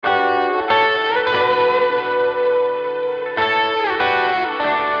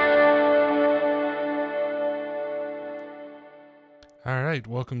right,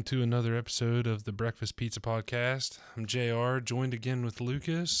 welcome to another episode of the Breakfast Pizza Podcast. I'm JR, joined again with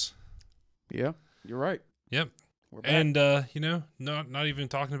Lucas. Yeah, you're right. Yep. We're back. And, not even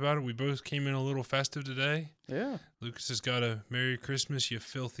talking about it, we both came in a little festive today. Yeah. Lucas has got a Merry Christmas, you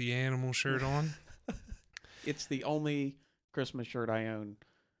filthy animal shirt on. It's the only Christmas shirt I own,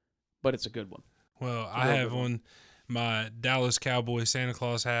 but it's a good one. Well, I have on my Dallas Cowboys Santa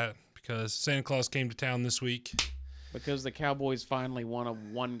Claus hat because Santa Claus came to town this week. Because the Cowboys finally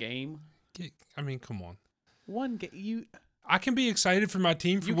won one game. I mean, come on. One game. I can be excited for my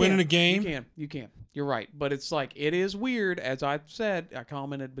team for winning a game. You can. You're right. But it's like, it is weird. As I've said, I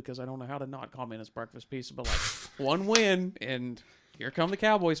commented because I don't know how to not comment as Breakfast Pizza, but like one win, and here come the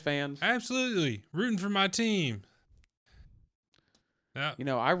Cowboys fans. Absolutely. Rooting for my team. Yeah. You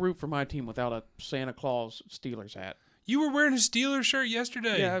know, I root for my team without a Santa Claus Steelers hat. You were wearing a Steelers shirt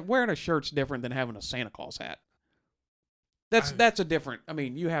yesterday. Yeah, wearing a shirt's different than having a Santa Claus hat. That's a different. I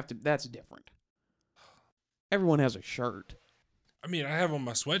mean, that's different. Everyone has a shirt. I mean, I have on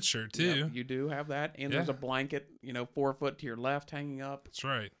my sweatshirt too. Yep, you do have that, and there's a blanket, 4 foot to your left, hanging up. That's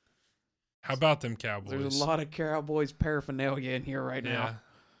right. How about them Cowboys? There's a lot of Cowboys paraphernalia in here right now.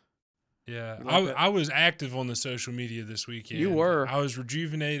 Yeah, Like I was active on the social media this weekend. You were. I was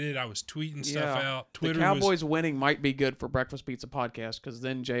rejuvenated. I was tweeting stuff out. Twitter. The Cowboys winning might be good for Breakfast Pizza Podcast because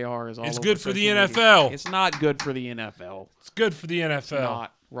then JR is all. It's over good for the social media. NFL. It's not good for the NFL. It's good for the NFL. It's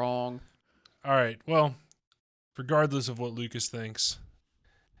not wrong. All right. Well, regardless of what Lucas thinks,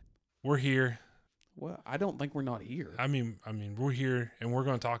 we're here. Well, I don't think we're not here. I mean, we're here and we're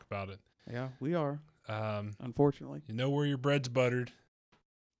going to talk about it. Yeah, we are. Unfortunately, you know where your bread's buttered,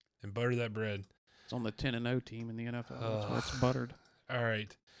 and butter that bread. It's on the 10-0 team in the NFL. That's where it's buttered. All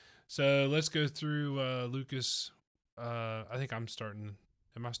right. So let's go through Lucas. I think I'm starting.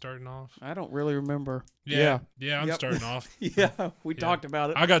 Am I starting off? I don't really remember. Yeah, I'm starting off. We talked about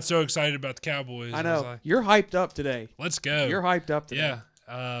it. I got so excited about the Cowboys. I know. was like, You're hyped up today. Let's go. You're hyped up today.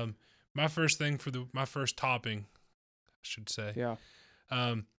 Yeah. My first thing for my first topping, I should say. Yeah.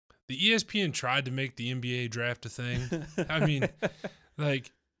 The ESPN tried to make the NBA draft a thing. I mean,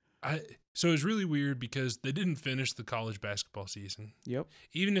 so it was really weird because they didn't finish the college basketball season. Yep.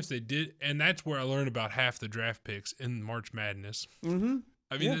 Even if they did, and that's where I learned about half the draft picks in March Madness. Mm-hmm.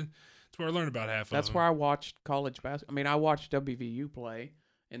 I mean, that's where I learned about half of them. That's where I watched college basketball. I mean, I watched WVU play,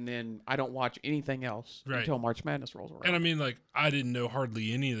 and then I don't watch anything else until March Madness rolls around. And I mean, I didn't know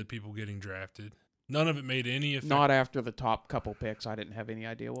hardly any of the people getting drafted. None of it made any effect. Not after the top couple picks. I didn't have any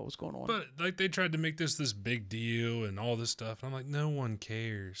idea what was going on. But they tried to make this big deal and all this stuff. And I'm like, no one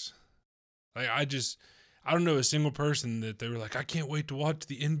cares. I don't know a single person that they were like, I can't wait to watch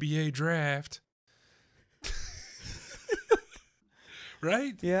the NBA draft.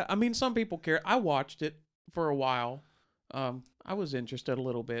 Right? Yeah, I mean, some people care. I watched it for a while. I was interested a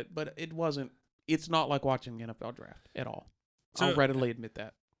little bit, but it's not like watching the NFL draft at all. So, I'll readily admit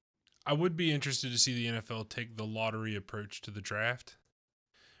that. I would be interested to see the NFL take the lottery approach to the draft,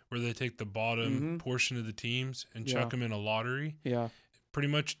 where they take the bottom portion of the teams and chuck them in a lottery. Yeah. Pretty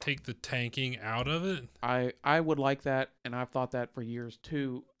much take the tanking out of it. I would like that, and I've thought that for years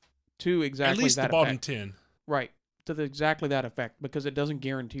too. To exactly at least that the bottom effect. 10. Right. To exactly that effect, because it doesn't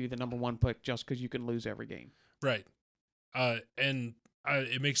guarantee the number one pick just because you can lose every game. Right. And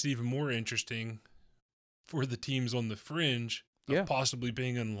it makes it even more interesting for the teams on the fringe of possibly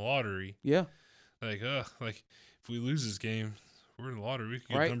being in the lottery. Yeah. Like if we lose this game, we're in the lottery. We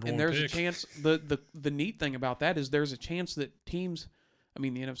can get number and one there's pick. A chance. The neat thing about that is there's a chance that teams. I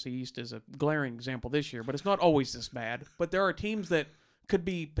mean, the NFC East is a glaring example this year, but it's not always this bad. But there are teams that could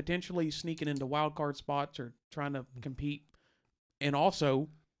be potentially sneaking into wild card spots or trying to compete, and also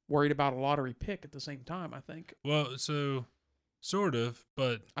worried about a lottery pick at the same time. I think. Well, so sort of,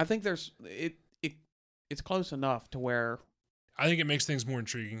 but I think it's close enough to where I think it makes things more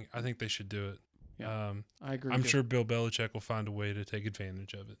intriguing. I think they should do it. Yeah, I agree. I'm sure Bill Belichick will find a way to take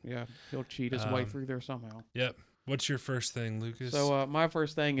advantage of it. Yeah, he'll cheat his way through there somehow. Yep. What's your first thing, Lucas? So my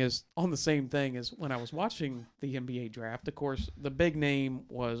first thing is on the same thing as when I was watching the NBA draft. Of course, the big name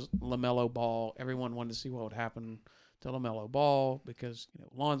was LaMelo Ball. Everyone wanted to see what would happen to LaMelo Ball because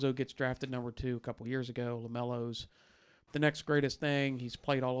Lonzo gets drafted number 2 a couple years ago. LaMelo's the next greatest thing. He's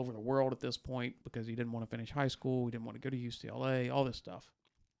played all over the world at this point because he didn't want to finish high school. He didn't want to go to UCLA, all this stuff.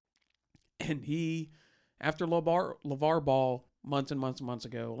 And he, after LeVar Ball, months and months and months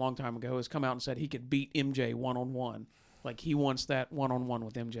ago, a long time ago, has come out and said he could beat MJ one-on-one. Like, he wants that one-on-one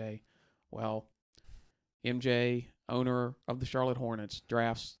with MJ. Well, MJ, owner of the Charlotte Hornets,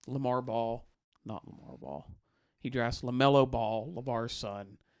 drafts LaMelo Ball. He drafts LaMelo Ball, LeVar's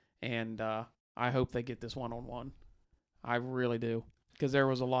son. And I hope they get this one-on-one. I really do. because there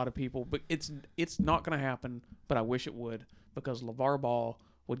was a lot of people. But it's not going to happen, but I wish it would, because LeVar Ball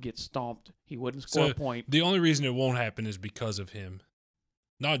would get stomped. He wouldn't score a point. The only reason it won't happen is because of him,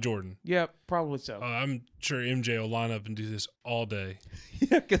 not Jordan. Yeah, probably so. I'm sure MJ will line up and do this all day.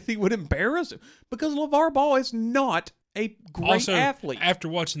 Yeah, because he would embarrass him. Because LeVar Ball is not a great Also, athlete. After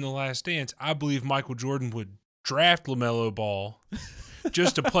watching The Last Dance, I believe Michael Jordan would draft LaMelo Ball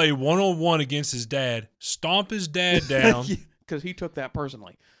just to play one-on-one against his dad, stomp his dad down. Because he took that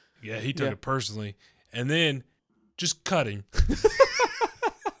personally. Yeah, he took it personally. And then just cut him.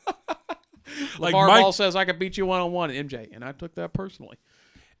 Like LeVar Ball says, I could beat you one-on-one, MJ, and I took that personally.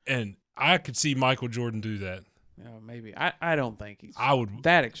 And I could see Michael Jordan do that. Yeah, maybe. I don't think he's I would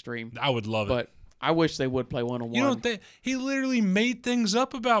that extreme. I would love it. But I wish they would play one-on-one. You don't think he literally made things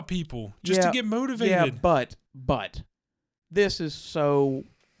up about people just to get motivated? Yeah, but this is so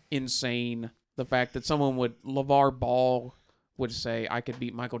insane. The fact that LeVar Ball would say, I could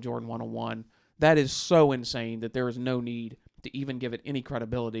beat Michael Jordan one-on-one. That is so insane that there is no need to even give it any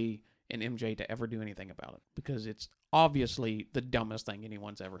credibility in MJ to ever do anything about it, because it's obviously the dumbest thing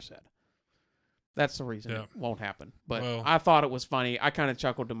anyone's ever said. That's the reason it won't happen. But I thought it was funny. I kind of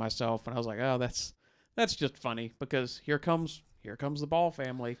chuckled to myself, and I was like, oh, that's just funny, because here comes the Ball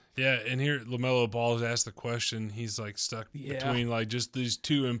family. Yeah, and here LaMelo Ball has asked the question. He's like stuck between like just these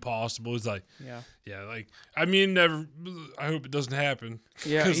two impossible. He's like, like I mean, never. I hope it doesn't happen.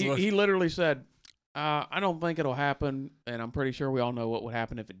 Yeah, he literally said, I don't think it'll happen, and I'm pretty sure we all know what would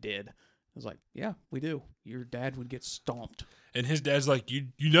happen if it did. I was like, yeah, we do. Your dad would get stomped. And his dad's like, you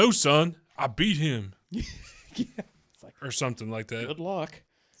know, son, I beat him. Yeah. It's like, or something like that. Good luck.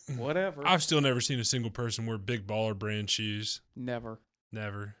 Whatever. I've still never seen a single person wear big baller brand shoes. Never.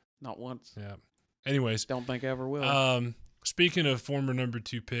 Not once. Yeah. Anyways. Don't think I ever will. Speaking of former number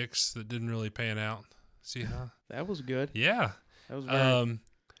 2 picks that didn't really pan out. See how? That was good. Yeah. That was very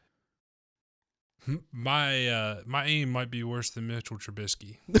my aim might be worse than Mitchell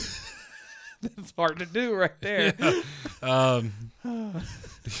Trubisky. That's hard to do right there. Yeah.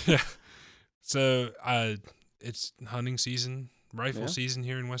 Yeah. So it's hunting season, rifle season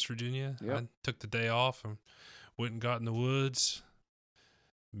here in West Virginia. Yep. I took the day off and went and got in the woods,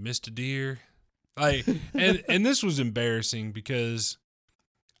 missed a deer. And this was embarrassing because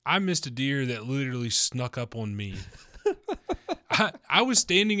I missed a deer that literally snuck up on me. I was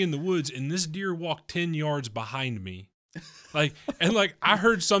standing in the woods and this deer walked 10 yards behind me. I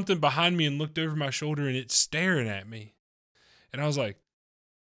heard something behind me and looked over my shoulder and it's staring at me. And I was like,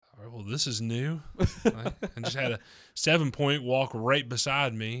 all right, well, this is new. And just had a 7-point walk right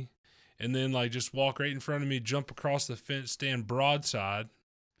beside me. And then just walk right in front of me, jump across the fence, stand broadside.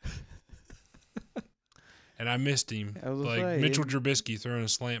 And I missed him. Mitchell Trubisky throwing a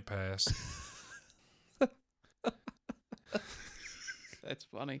slant pass. That's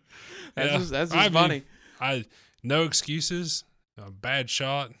funny. That's just funny. No excuses. A bad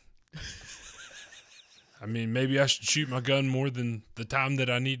shot. I mean, maybe I should shoot my gun more than the time that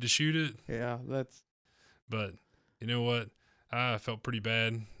I need to shoot it. Yeah, But you know what? I felt pretty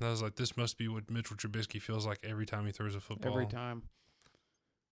bad. I was like, this must be what Mitchell Trubisky feels like every time he throws a football. Every time.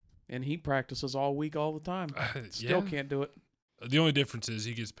 And he practices all week, all the time. Still can't do it. The only difference is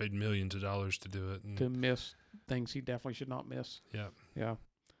he gets paid millions of dollars to do it. To miss things he definitely should not miss. Yeah. Yeah.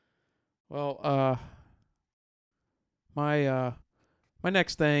 Well, my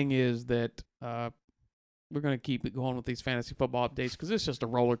next thing is that we're going to keep it going with these fantasy football updates because it's just a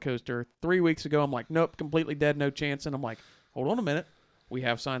roller coaster. 3 weeks ago, I'm like, nope, completely dead, no chance. And I'm like, hold on a minute. We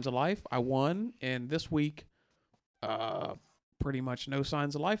have signs of life. I won. And this week, pretty much no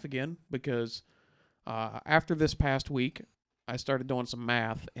signs of life again because after this past week, I started doing some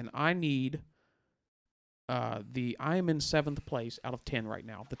math, and I need I am in 7th place out of 10 right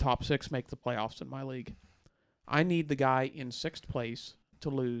now. The top 6 make the playoffs in my league. I need the guy in 6th place to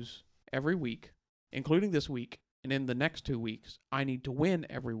lose every week, including this week, and in the next 2 weeks, I need to win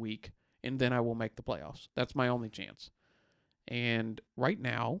every week, and then I will make the playoffs. That's my only chance. And right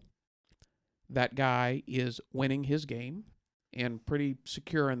now, that guy is winning his game and pretty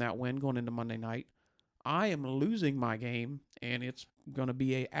secure in that win going into Monday night. I am losing my game, and it's going to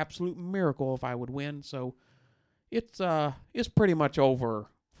be an absolute miracle if I would win. So it's pretty much over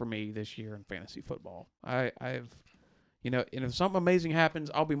for me this year in fantasy football. I've and if something amazing happens,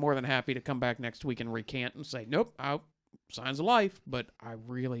 I'll be more than happy to come back next week and recant and say, nope, signs of life. But I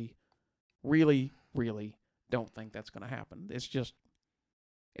really, really, really don't think that's going to happen.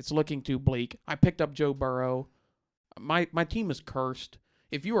 It's looking too bleak. I picked up Joe Burrow. My team is cursed.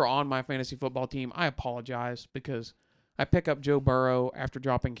 If you are on my fantasy football team, I apologize because I pick up Joe Burrow after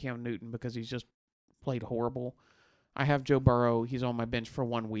dropping Cam Newton because he's just played horrible. I have Joe Burrow. He's on my bench for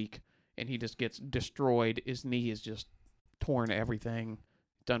 1 week, and he just gets destroyed. His knee is just torn to everything,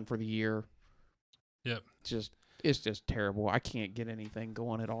 done for the year. Yep. It's just terrible. I can't get anything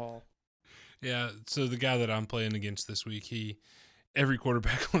going at all. Yeah, so the guy that I'm playing against this week, every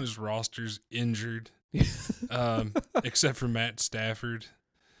quarterback on his roster's injured, except for Matt Stafford.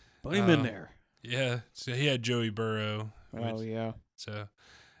 Put him in there. Yeah, so he had Joey Burrow. Oh, yeah. So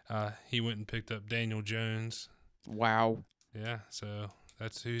he went and picked up Daniel Jones. Wow. Yeah, so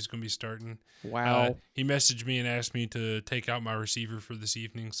that's who he's going to be starting. Wow. He messaged me and asked me to take out my receiver for this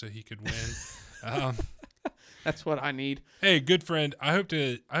evening so he could win. That's what I need. Hey, good friend. I hope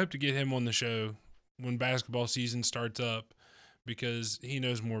to get him on the show when basketball season starts up because he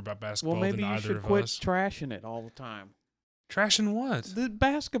knows more about basketball Well, maybe than you either should of quit us. trashing it all the time. Trashing what? The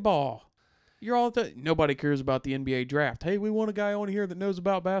basketball. You're all nobody cares about the NBA draft. Hey, we want a guy on here that knows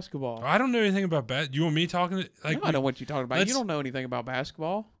about basketball. I don't know anything about you want me talking? No, I know what you're talking about. You don't know anything about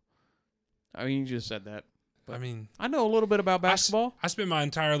basketball. I mean, you just said that. I mean, I know a little bit about basketball. I spent my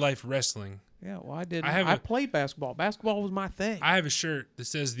entire life wrestling. Yeah, well, I didn't. I I played basketball. Basketball was my thing. I have a shirt that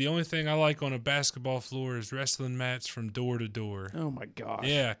says the only thing I like on a basketball floor is wrestling mats from door to door. Oh my gosh.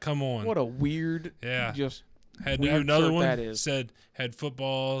 Yeah, come on. What a weird. Yeah. Just had weird another shirt one that is. said had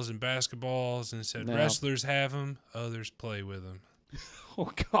footballs and basketballs and said No. wrestlers have them, others play with them.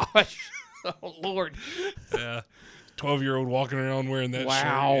 Oh gosh. Oh Lord. Yeah, 12-year-old walking around wearing that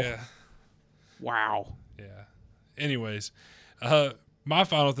Wow. shirt. Yeah, Wow. yeah. Anyways, my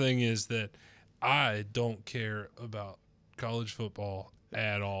final thing is that I don't care about college football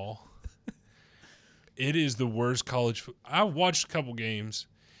at all. It is the worst college. I watched a couple games,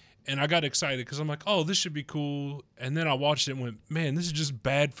 and I got excited because I'm like, "Oh, this should be cool." And then I watched it and went, "Man, this is just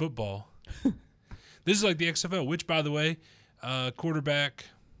bad football." This is like the XFL, which, by the way, quarterback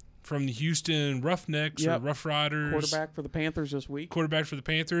from the Houston Roughnecks or Rough Riders, Quarterback for the Panthers this week. quarterback for the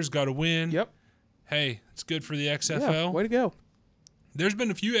Panthers, got a win. Yep. Hey, it's good for the XFL. Yeah, way to go. There's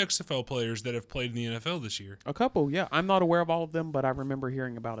been a few XFL players that have played in the NFL this year. A couple, yeah. I'm not aware of all of them, but I remember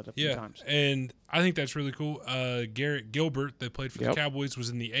hearing about it a few times. And I think that's really cool. Garrett Gilbert, that played for the Yep. Cowboys, was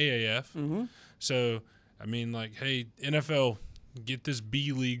in the AAF. Mm-hmm. So, I mean, like, hey, NFL, get this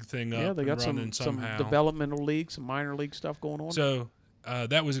B League thing up Yeah, they got and running some somehow. developmental league, some minor league stuff going on. So,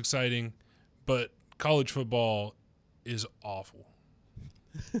 that was exciting. But college football is awful.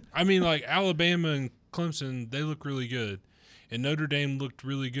 I mean, like, Alabama and Clemson, they look really good. And Notre Dame looked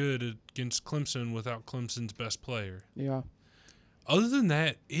really good against Clemson without Clemson's best player. Yeah. Other than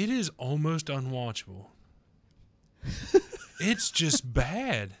that, it is almost unwatchable. It's just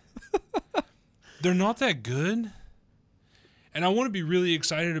bad. They're not that good. And I want to be really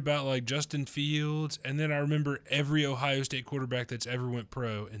excited about like Justin Fields, and then I remember every Ohio State quarterback that's ever went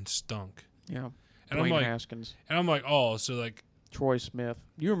pro and stunk. Yeah. And Dwayne I'm like, Haskins. oh, so like Troy Smith.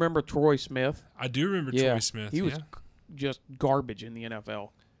 You remember Troy Smith? I do remember Yeah. Troy Smith. He was just garbage in the NFL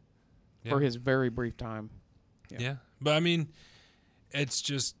for his very brief time. Yeah. But I mean, it's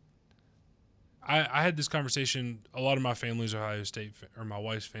just I had this conversation. A lot of my family's Ohio State, or my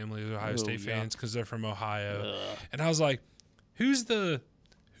wife's family is Ohio State fans because they're from Ohio. And I was like, who's the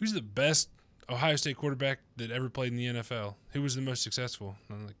best Ohio State quarterback that ever played in the NFL? Who was the most successful?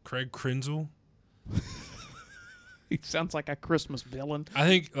 And I'm like, Craig Krenzel. He sounds like a Christmas villain. I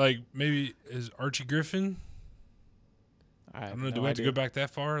think like maybe is Archie Griffin. I don't know. Do we have to go back that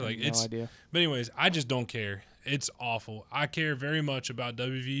far? Like no it's. idea. But anyways, I just don't care. It's awful. I care very much about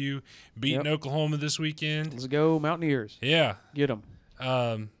WVU beating Oklahoma this weekend. Let's go Mountaineers. Yeah. Get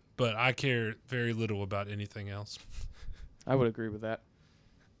them. But I care very little about anything else. I would agree with that.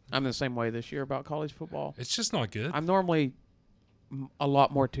 I'm the same way this year about college football. It's just not good. I'm normally a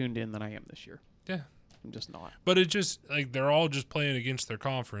lot more tuned in than I am this year. Yeah. I'm just not. But it just, like, they're all just playing against their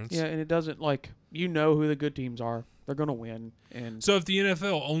conference. Yeah, and it doesn't, like, you know who the good teams are. They're going to win. And So if the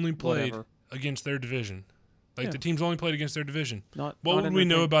NFL only played whatever. against their division, like Yeah. the teams only played against their division, Not, what not would we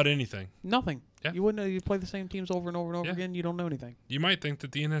know entertaining. about anything? Nothing. Yeah. You wouldn't know. You play the same teams over and over and over Yeah. again. You don't know anything. You might think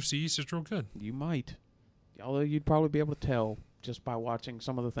that the NFC East is real good. You might. Although you'd probably be able to tell just by watching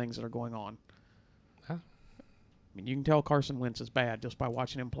some of the things that are going on. Huh? I mean, you can tell Carson Wentz is bad just by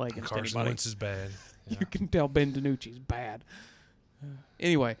watching him play against Carson anybody. Wentz is bad. Yeah. You can tell Ben DiNucci's bad.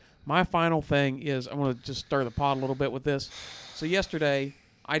 Anyway, my final thing is I want to just stir the pot a little bit with this. So yesterday,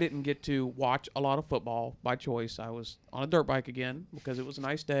 I didn't get to watch a lot of football by choice. I was on a dirt bike again because it was a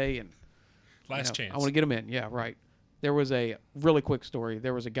nice day and Last chance. I want to get him in. Yeah, right. There was a really quick story.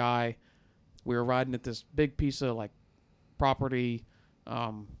 There was a guy. We were riding at this big piece of like property.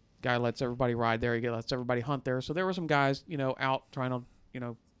 Guy lets everybody ride there. He lets everybody hunt there. So there were some guys, out trying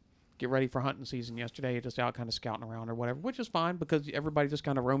to, get ready for hunting season yesterday, just out kind of scouting around or whatever, which is fine because everybody just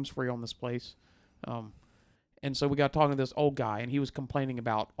kind of roams free on this place. And so we got talking to this old guy, and he was complaining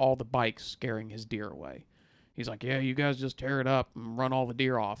about all the bikes scaring his deer away. He's like, yeah, you guys just tear it up and run all the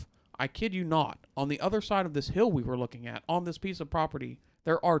deer off. I kid you not. On the other side of this hill we were looking at, on this piece of property,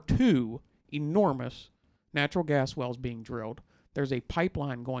 there are 2 enormous natural gas wells being drilled. There's a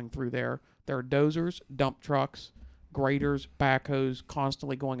pipeline going through there. There are dozers, dump trucks, graders, backhoes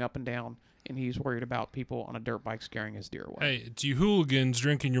constantly going up and down, and he's worried about people on a dirt bike scaring his deer away. Hey, it's you hooligans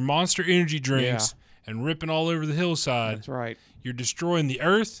drinking your Monster Energy drinks and ripping all over the hillside. That's right. You're destroying the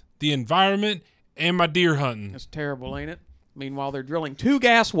earth, the environment, and my deer hunting. That's terrible, ain't it? Meanwhile, they're drilling 2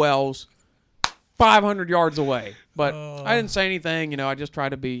 gas wells 500 yards away. But I didn't say anything. I just try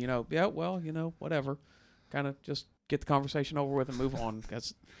to be, whatever. Kind of just get the conversation over with and move on.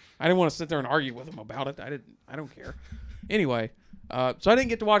 Because I didn't want to sit there and argue with him about it. I don't care. Anyway, so I didn't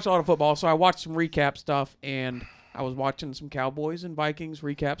get to watch a lot of football. So I watched some recap stuff, and I was watching some Cowboys and Vikings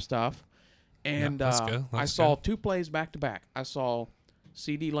recap stuff. And let's go. I saw 2 plays back to back. I saw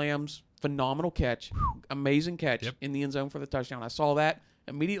CeeDee Lamb's phenomenal catch, amazing catch in the end zone for the touchdown. I saw that.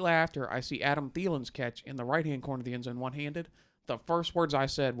 Immediately after, I see Adam Thielen's catch in the right-hand corner of the end zone, one-handed. The first words I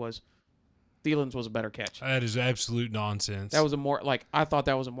said was, Thielen's was a better catch. That is absolute nonsense. That was I thought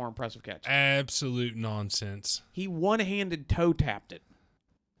that was a more impressive catch. Absolute nonsense. He one-handed toe tapped it.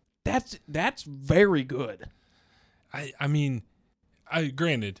 That's very good. I mean,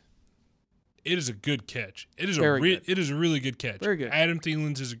 granted, it is a good catch. It is It is a really good catch. Very good. Adam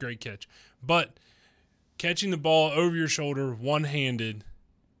Thielen's is a great catch. But catching the ball over your shoulder one-handed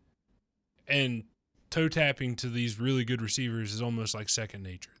and toe tapping to these really good receivers is almost like second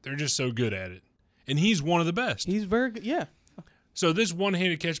nature. They're just so good at it. And he's one of the best. He's very good, yeah. So this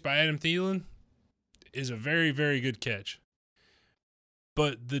one-handed catch by Adam Thielen is a very, very good catch.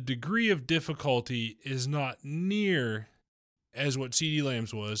 But the degree of difficulty is not near as what CeeDee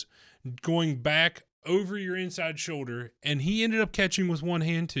Lamb's was, going back over your inside shoulder, and he ended up catching with one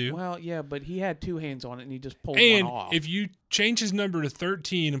hand too. Well, yeah, but he had 2 hands on it, and he just pulled and one off. If you change his number to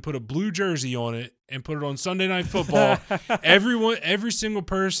 13 and put a blue jersey on it and put it on Sunday Night Football, every single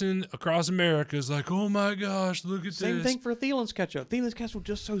person across America is like, oh my gosh, look at Same this. thing for Thielen's catch up. Thielen's catch was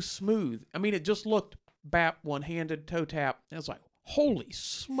just so smooth. I mean, it just looked bap, one-handed, toe tap. And it's like, holy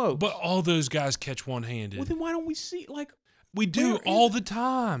smoke. But all those guys catch one-handed. Well, then why don't we see, we do all the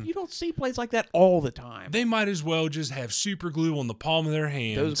time. You don't see plays like that all the time. They might as well just have super glue on the palm of their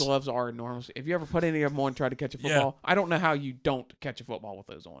hands. Those gloves are enormous. If you ever put any of them on and try to catch a football, I don't know how you don't catch a football with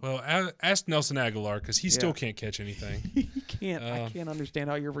those on. Well, ask Nelson Aguilar because he still can't catch anything. He can't. I can't understand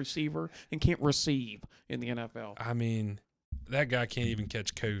how you're a receiver and can't receive in the NFL. I mean, that guy can't even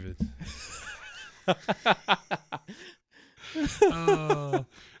catch COVID. All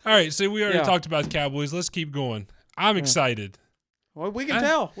right, so we already talked about the Cowboys. Let's keep going. I'm excited. Well, we can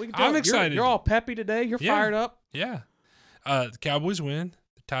tell. I'm excited. You're all peppy today. You're fired up. Yeah. The Cowboys win.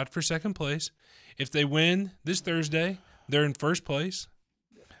 They're tied for second place. If they win this Thursday, they're in first place.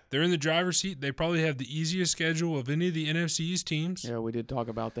 They're in the driver's seat. They probably have the easiest schedule of any of the NFC East teams. Yeah, we did talk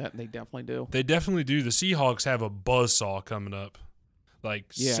about that, and they definitely do. They definitely do. The Seahawks have a buzzsaw coming up.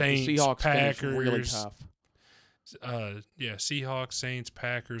 Saints, the Seahawks Packers. Really tough. Seahawks, Saints,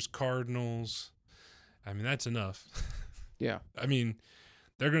 Packers, Cardinals. I mean, that's enough. Yeah. I mean,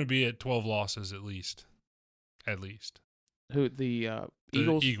 they're going to be at 12 losses at least. At least. Who, the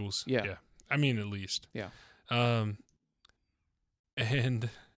Eagles? The Eagles. Yeah. I mean, at least. Yeah. And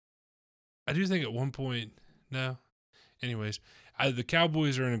I do think at one point, no. Anyways, the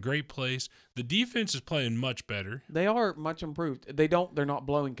Cowboys are in a great place. The defense is playing much better. They are much improved. They're not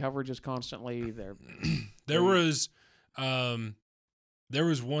blowing coverages constantly. There was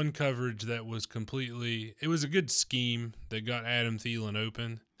one coverage that was completely, it was a good scheme that got Adam Thielen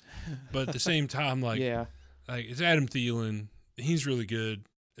open. But at the same time, it's Adam Thielen. He's really good.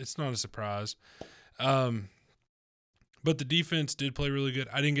 It's not a surprise. But the defense did play really good.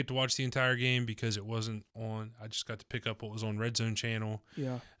 I didn't get to watch the entire game because it wasn't on. I just got to pick up what was on Red Zone Channel.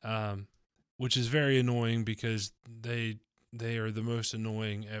 Yeah. Which is very annoying because they are the most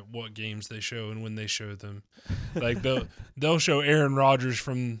annoying at what games they show and when they show them. They'll show Aaron Rodgers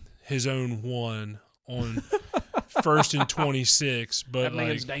from his own one on 1st and 26, but that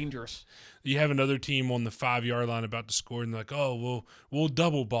man's dangerous. You have another team on the 5-yard line about to score, and they're like, "Oh, we'll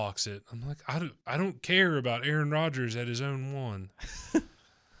double box it." I'm like, I don't care about Aaron Rodgers at his own one.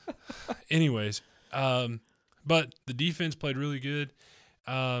 Anyways, but the defense played really good,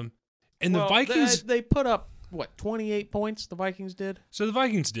 and the Vikings they put up what, 28 points the Vikings did? So the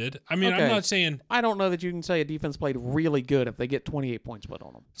Vikings did. I mean, Okay. I'm not saying. I don't know that you can say a defense played really good if they get 28 points put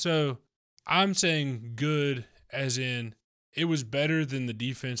on them. So I'm saying good as in it was better than the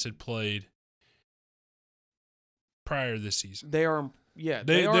defense had played prior this season. They are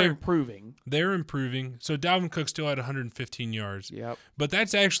they're improving. They're improving. So Dalvin Cook still had 115 yards. Yep. But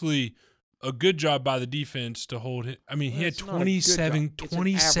that's actually a good job by the defense to hold him. I mean, he had That's not a good job. It's an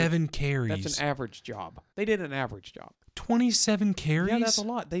 27 carries. That's an average job. They did an average job. 27 carries? Yeah, that's a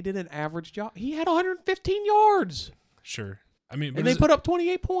lot. They did an average job. He had 115 yards. Sure. I mean, And they put up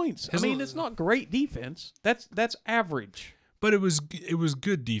 28 points. I his mean, l- it's not great defense. That's average. but it was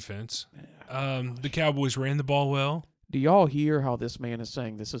good defense. The Cowboys ran the ball well. Do y'all hear how this man is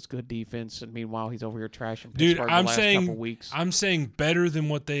saying this is good defense, and meanwhile he's over here trashing Dude, Pittsburgh I'm the last saying couple weeks? I'm saying better than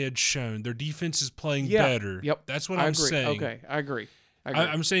what they had shown. Their defense is playing Yeah. better. Yep. That's what I I'm agree. saying. Okay, I agree.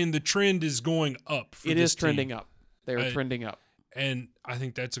 I'm saying the trend is going up. For It this is trending team. up. They're trending up. And I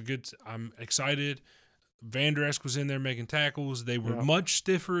think that's a good. I'm excited. Van Der Esch was in there making tackles. They were Yep. much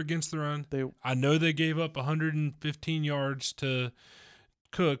stiffer against the run. I know they gave up 115 yards to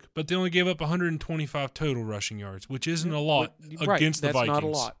Cook, but they only gave up 125 total rushing yards, which isn't a lot against the That's Vikings. not a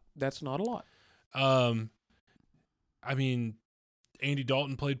lot. That's not a lot. I mean, Andy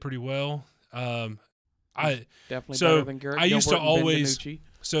Dalton played pretty well. Definitely so better than Garrett I used to Gilbert and Ben always- DiNucci.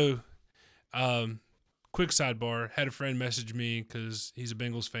 So, quick sidebar: had a friend message me because he's a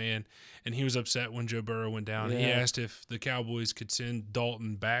Bengals fan, and he was upset when Joe Burrow went down. He Yeah. asked if the Cowboys could send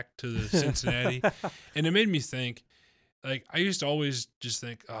Dalton back to the Cincinnati, and it made me think. Like, I used to always just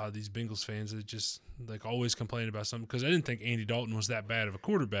think, these Bengals fans that just like always complain about something because I didn't think Andy Dalton was that bad of a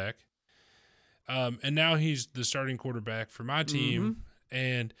quarterback. And now he's the starting quarterback for my team,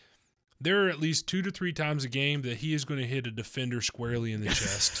 and there are at least 2 to 3 times a game that he is going to hit a defender squarely in the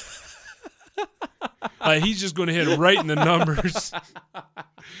chest. Like, he's just going to hit it right in the numbers,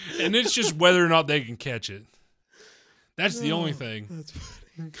 and it's just whether or not they can catch it. That's the only thing. That's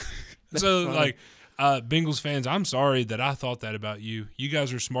funny. So, funny. like, Bengals fans, I'm sorry that I thought that about you. You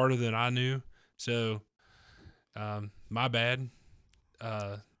guys are smarter than I knew, so my bad.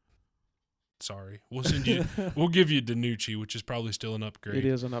 Sorry. We'll send you. We'll give you DiNucci, which is probably still an upgrade. It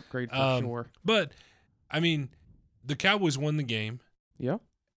is an upgrade for sure. But I mean, the Cowboys won the game, Yeah.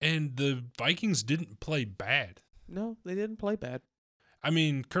 and the Vikings didn't play bad. No, they didn't play bad. I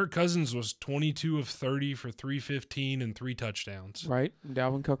mean, Kirk Cousins was 22 of 30 for 315 and 3 touchdowns. Right.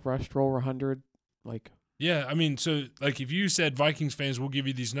 Dalvin Cook rushed for over 100. Like, Yeah, I mean, so like if you said Vikings fans will give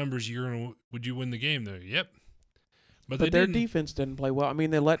you these numbers, would you win the game though? Yep. But they their didn't. defense didn't play well. I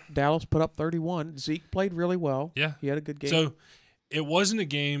mean, they let Dallas put up 31. Zeke played really well. Yeah. He had a good game. So it wasn't a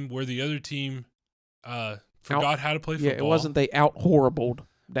game where the other team forgot how to play football. yeah, it wasn't they out horribled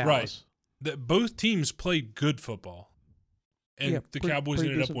Dallas. Right. That both teams played good football, and the Cowboys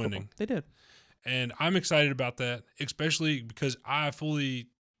pretty ended up decent winning. football. They did. And I'm excited about that, especially because I fully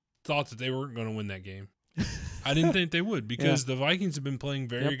thought that they weren't going to win that game. I didn't think they would because the Vikings have been playing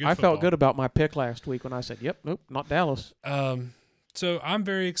very good I football. felt good about my pick last week when I said, "Yep, nope, not Dallas." So I'm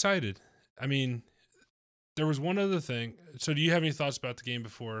very excited. I mean, there was one other thing. So do you have any thoughts about the game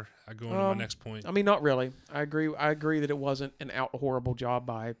before I go on to my next point? I mean, not really. I agree that it wasn't an out horrible job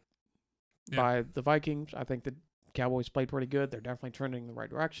by the Vikings. I think the Cowboys played pretty good. They're definitely trending in the right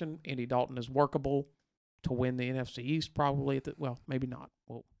direction. Andy Dalton is workable to win the NFC East probably. Maybe not.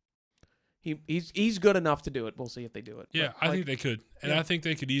 Well, he's good enough to do it. We'll see if they do it. Yeah, But, I think they could. And I think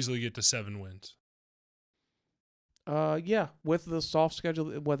they could easily get to 7 wins. yeah, with the soft schedule,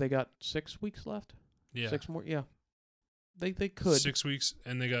 they got 6 weeks left? Yeah. 6 more? Yeah. They could. 6 weeks,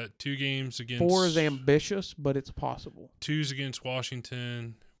 and they got 2 games against 4 is ambitious, but it's possible. 2's against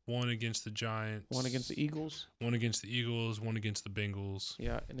Washington, 1 against the Giants, 1 against the Eagles. 1 against the Eagles, 1 against the Bengals.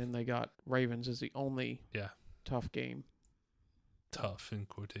 Yeah, and then they got Ravens is the only tough game. Tough in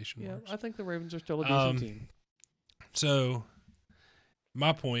quotation Yeah, marks. I think the Ravens are still a decent team. So,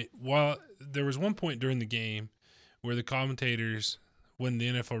 my point, while there was one point during the game where the commentators, when the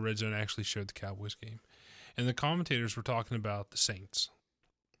NFL Red Zone actually showed the Cowboys game, and the commentators were talking about the Saints.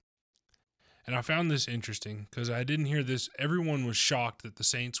 And I found this interesting because I didn't hear this. Everyone was shocked that the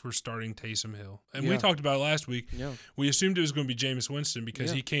Saints were starting Taysom Hill. And we talked about it last week. Yeah. We assumed it was going to be Jameis Winston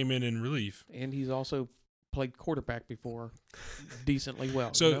because he came in relief. And he's also played quarterback before decently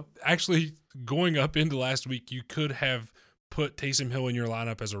well. So, actually, going up into last week, you could have put Taysom Hill in your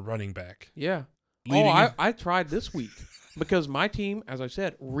lineup as a running back. Yeah. Leading I tried this week because my team, as I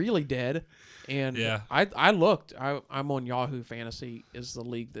said, really dead. And I looked. I'm on Yahoo Fantasy is the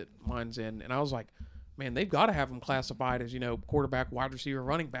league that mine's in. And I was like, man, they've got to have him classified as, quarterback, wide receiver,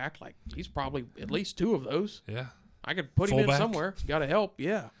 running back. Like, he's probably at least 2 of those. Yeah. I could put him in Fullback? somewhere. Got to help,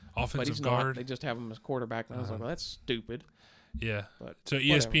 yeah. But Offensive he's guard. not. They just have him as quarterback. And I was like, well, that's stupid. Yeah. But So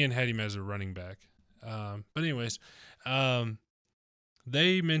ESPN had him as a running back. But anyways,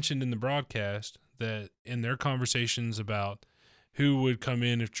 they mentioned in the broadcast that in their conversations about who would come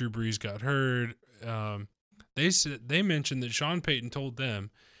in if Drew Brees got hurt, they mentioned that Sean Payton told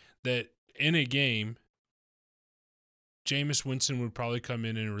them that in a game, Jameis Winston would probably come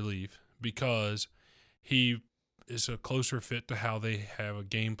in and relieve because he is a closer fit to how they have a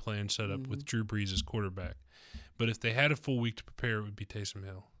game plan set up with Drew Brees as quarterback. But if they had a full week to prepare, it would be Taysom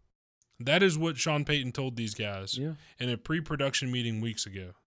Hill. That is what Sean Payton told these guys in a pre-production meeting weeks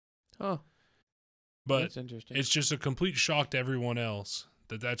ago. Huh. But that's interesting. it's just a complete shock to everyone else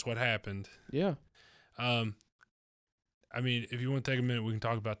that that's what happened. Yeah. I mean, if you want to take a minute, we can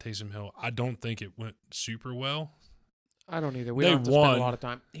talk about Taysom Hill. I don't think it went super well. I don't either. We They don't have to spend won. a lot of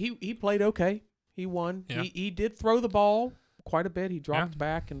time. He played okay. He won. Yeah. He did throw the ball quite a bit. He dropped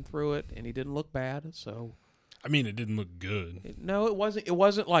back and threw it, and he didn't look bad. So, I mean, it didn't look good. no, it wasn't. It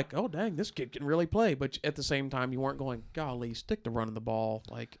wasn't like, oh dang, this kid can really play. But at the same time, you weren't going, golly, stick to running the ball.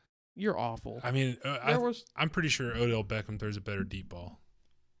 Like, you're awful. I mean, There was, I'm pretty sure Odell Beckham throws a better deep ball.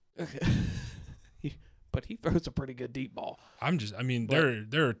 but he throws a pretty good deep ball. I mean,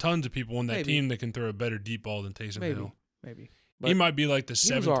 there are tons of people on that Maybe. team that can throw a better deep ball than Taysom Hill. Maybe. He might be like the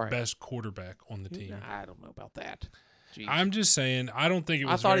he was 7th all right. best quarterback on the team. I don't know about that. Jeez. I'm just saying, I don't think it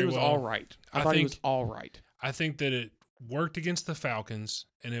was I thought very he was well. all right. I thought he was all right. I think that it worked against the Falcons,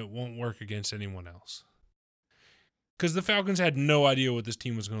 and it won't work against anyone else. Because the Falcons had no idea what this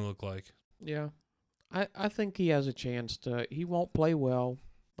team was going to look like. Yeah. I think he has a chance to. He won't play well,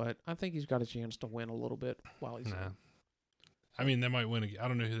 but I think he's got a chance to win a little bit while he's Nah. in. I mean, they might win again. I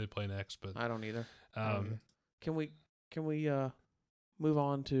don't know who they play next, but I don't either. Can we move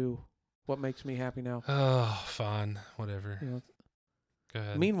on to what makes me happy now? oh, fine, whatever. You know, Go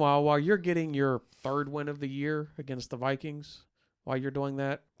ahead. meanwhile, while you're getting your 3rd win of the year against the Vikings, while you're doing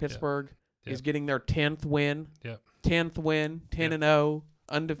that, Pittsburgh Yep. is getting their 10th win. Yep. 10th win, 10-0, Yep.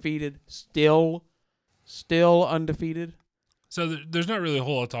 undefeated, still undefeated. So there's not really a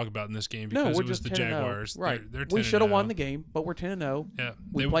whole lot to talk about in this game No, because we're it was just the 10-0. Jaguars. Right. They're We should have 10-0. won the game, but we're 10-0. Yeah.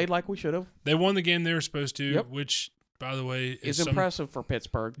 We played like we should have. They won the game they were supposed to, Yep. which, by the way, It's is impressive for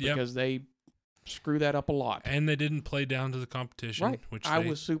Pittsburgh Yep. because they screw that up a lot. And they didn't play down to the competition, Right. which I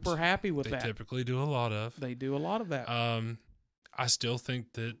was super happy with they that. typically do a lot of. They do a lot of that. I still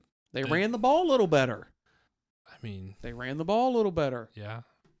think that, They ran the ball a little better. I mean, They ran the ball a little better. yeah.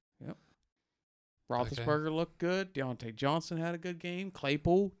 Roethlisberger looked good. Deontay Johnson had a good game.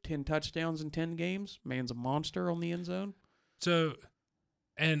 Claypool, 10 touchdowns in 10 games. Man's a monster on the end zone. So,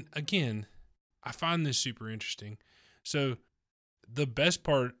 and again, I find this super interesting. So, the best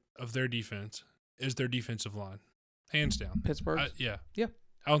part of their defense is their defensive line, hands down. Pittsburgh, Yeah. Yeah.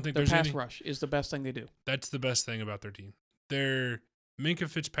 I don't think their there's pass any. rush is the best thing they do. That's the best thing about their team. Their Minka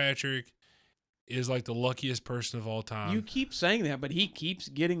Fitzpatrick is like the luckiest person of all time. You keep saying that, but he keeps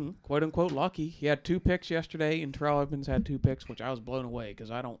getting quote unquote lucky. He had 2 picks yesterday, and Terrell Edmonds had 2 picks, which I was blown away because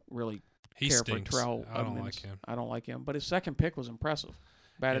I don't really he care stinks. for Terrell I don't Edmonds. like him. I don't like him, but his 2nd pick was impressive.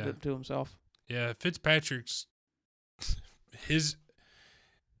 Batted Yeah. it to himself. Yeah, Fitzpatrick's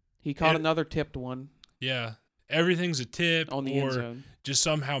He caught It- another tipped one yeah. Everything's a tip on the end or zone. just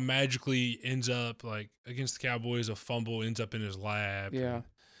somehow magically ends up like against the Cowboys, a fumble ends up in his lap. Yeah,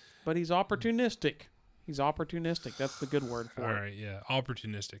 but he's opportunistic. He's opportunistic. That's the good word for All it. right, yeah,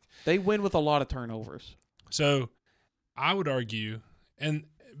 opportunistic. They win with a lot of turnovers. So I would argue, and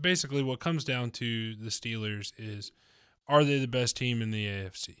basically what comes down to the Steelers is, are they the best team in the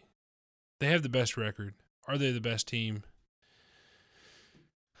AFC? They have the best record. Are they the best team?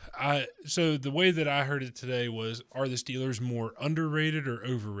 So the way that I heard it today was, are the Steelers more underrated or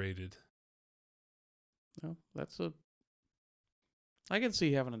overrated? No, I can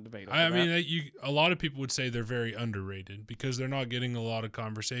see having a debate. Over I that. mean, a lot of people would say they're very underrated because they're not getting a lot of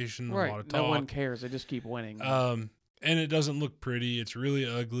conversation, right? a lot of talk. No one cares. They just keep winning. And it doesn't look pretty. It's really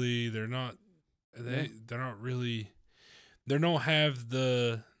ugly. They're not. Yeah. They're not really. They don't have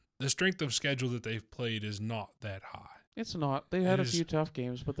the strength of schedule that they've played is not that high. It's not. They had It a is- few tough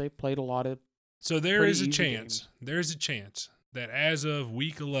games, but they played a lot of. So there Pretty is a easy chance. games. There is a chance that as of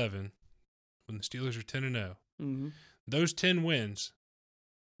week 11, when the Steelers are 10-0, Mm-hmm. those 10 wins,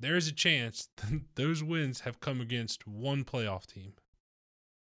 there is a chance that those wins have come against one playoff team.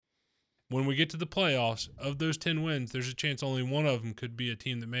 When we get to the playoffs, of those 10 wins, there's a chance only one of them could be a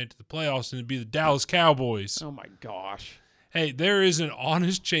team that made it to the playoffs, and it'd be the Dallas Cowboys. Oh my gosh! Hey, there is an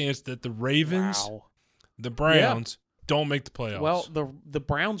honest chance that the Ravens Wow. The Browns don't make the playoffs. Well, the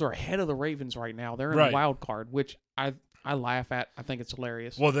Browns are ahead of the Ravens right now. They're in Right. the wild card, which I laugh at. I think it's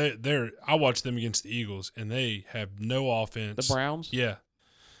hilarious. Well, they're. I watched them against the Eagles, and they have no offense. The Browns? Yeah,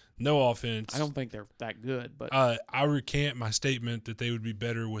 no offense. I don't think they're that good, but I recant my statement that they would be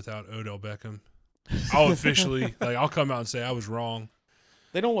better without Odell Beckham. I'll officially I'll come out and say I was wrong.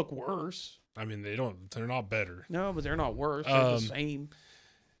 they don't look worse. I mean, they're not better. No, but they're not worse. They're the same.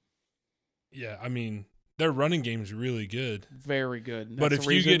 Yeah, I mean, their running game's really good. Very good. And But that's if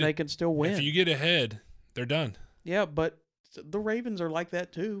the you reason get they can still win. If you get ahead, they're done. Yeah, but the Ravens are like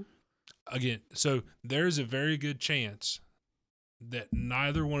that too. Again, so there's a very good chance that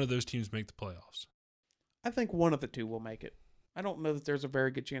neither one of those teams make the playoffs. I think one of the two will make it. I don't know that there's a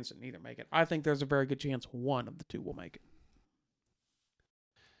very good chance that neither make it. I think there's a very good chance one of the two will make it.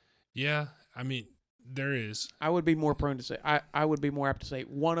 Yeah, I mean, there is. I would be more prone to say I would be more apt to say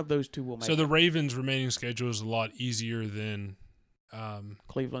one of those two will make So it. the Ravens' remaining schedule is a lot easier than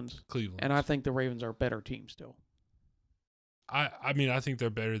Cleveland's. Cleveland. And I think the Ravens are a better team still. I mean, I think they're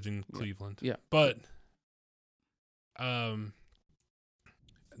better than Cleveland. Yeah. But the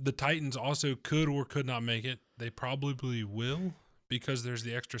Titans also could or could not make it. They probably will because there's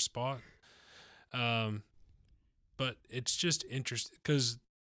the extra spot. But it's just interesting because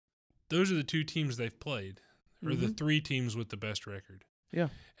those are the two teams they've played, or the three teams with the best record. Yeah.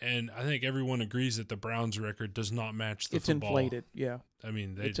 And I think everyone agrees that the Browns' record does not match the It's football. inflated. Yeah. I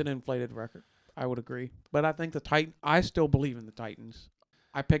mean, It's an inflated record. I would agree. But I think I still believe in the Titans.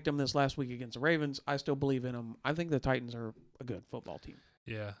 I picked them this last week against the Ravens. I still believe in them. I think the Titans are a good football team.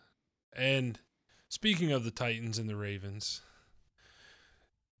 Yeah. And speaking of the Titans and the Ravens,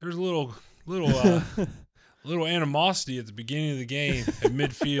 there's a little animosity at the beginning of the game at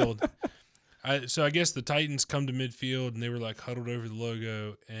midfield. So I guess the Titans come to midfield and they were like huddled over the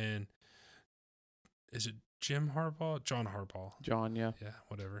logo, and is it Jim Harbaugh? John Harbaugh. John, yeah. Yeah,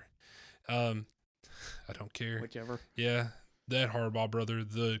 whatever. I don't care. Whichever. Yeah, that Harbaugh brother,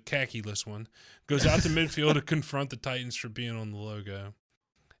 the khaki-less one, goes out to midfield to confront the Titans for being on the logo.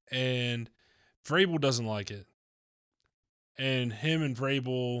 And Vrabel doesn't like it. And him and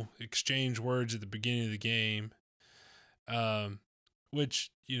Vrabel exchange words at the beginning of the game,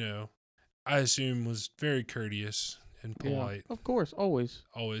 which, I assume was very courteous and polite. Yeah, of course, always.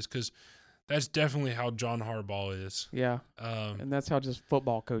 Always, because that's definitely how John Harbaugh is. Yeah, and that's how just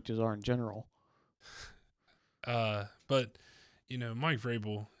football coaches are in general. But, Mike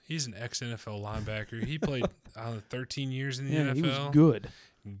Vrabel, he's an ex-NFL linebacker. He played, 13 years in the NFL. He was good.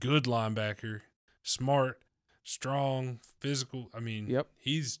 Good linebacker. Smart, strong, physical. I mean,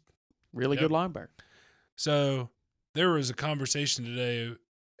 he's really good linebacker. So there was a conversation today,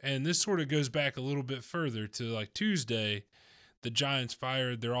 and this sort of goes back a little bit further to like Tuesday. The Giants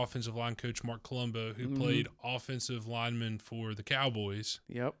fired their offensive line coach, Mark Colombo, who played offensive lineman for the Cowboys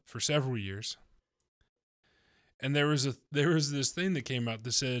for several years. And there was this thing that came out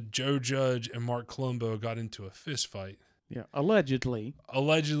that said Joe Judge and Mark Colombo got into a fist fight. Yeah, allegedly.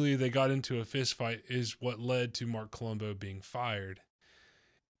 Allegedly, they got into a fist fight is what led to Mark Colombo being fired.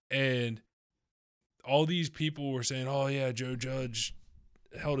 And all these people were saying, oh, yeah, Joe Judge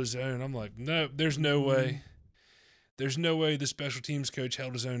held his own. I'm like, no, there's no way. There's no way the special teams coach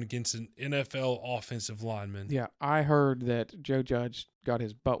held his own against an NFL offensive lineman. Yeah, I heard that Joe Judge got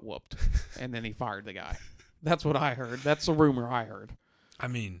his butt whooped, and then he fired the guy. That's what I heard. That's the rumor I heard. I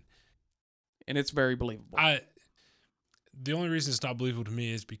mean. And it's very believable. The only reason it's not believable to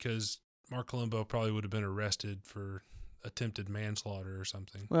me is because Mark Colombo probably would have been arrested for attempted manslaughter or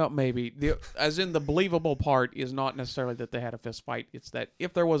something. Well, maybe. As in the believable part is not necessarily that they had a fist fight. It's that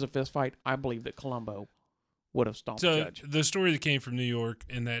if there was a fist fight, I believe that Colombo would have stomped Judge. The story that came from New York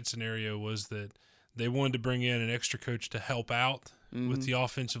in that scenario was that they wanted to bring in an extra coach to help out with the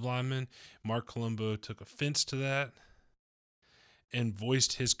offensive lineman. Mark Colombo took offense to that and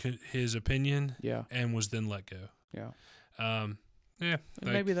voiced his opinion and was then let go. Yeah.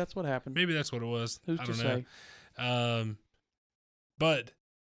 Maybe that's what happened. Maybe that's what it was. Who's I to don't know. But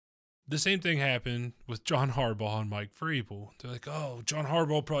the same thing happened with John Harbaugh and Mike Vrabel. They're like, oh, John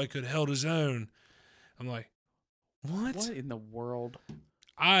Harbaugh probably could have held his own. I'm like, what? What in the world?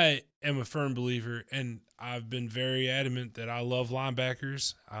 I am a firm believer, and I've been very adamant that I love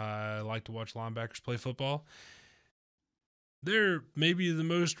linebackers. I like to watch linebackers play football. They're maybe the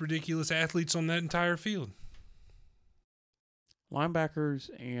most ridiculous athletes on that entire field. Linebackers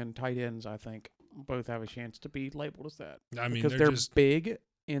and tight ends, I think, both have a chance to be labeled as that. I mean, because they're big,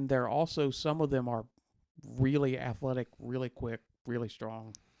 and they're also, some of them are really athletic, really quick, really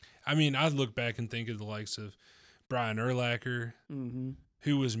strong. I mean, I look back and think of the likes of Brian Urlacher,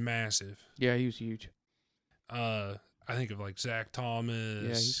 who was massive. Yeah, he was huge. I think of like Zach Thomas Yeah,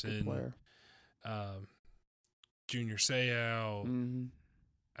 he's a good and player. Junior Seau. Mm-hmm.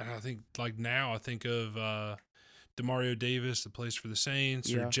 And I think like now I think of Demario Davis that plays for the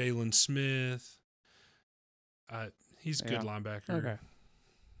Saints or Yeah. Jalen Smith. He's a good Yeah. linebacker. Okay.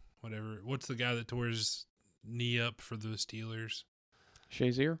 Whatever. What's the guy that tore his knee up for the Steelers?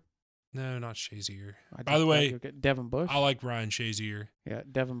 Shazier. No, not Shazier. I By the just way, tried to get Devin Bush. I like Ryan Shazier. Yeah,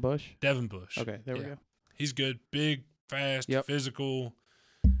 Devin Bush. Devin Bush. Okay, there we Yeah. go. He's good. Big, fast, Yep. physical.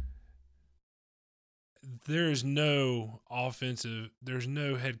 There is no there's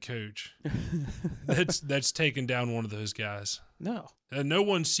no head coach that's taken down one of those guys. No. And no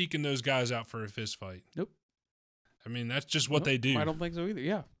one's seeking those guys out for a fist fight. Nope. I mean, that's just what Nope, they do. I don't think so either.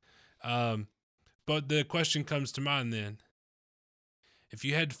 Yeah. But the question comes to mind then. If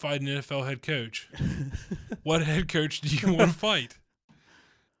you had to fight an NFL head coach, what head coach do you want to fight?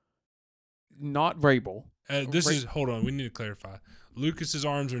 Not Vrabel. Hold on, we need to clarify. Lucas's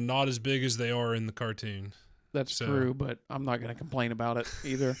arms are not as big as they are in the cartoon. That's So- true, but I'm not going to complain about it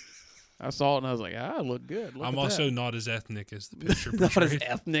either. I saw it and I was like, I look good. Look I'm at also that. not as ethnic as the picture Not as portrayed.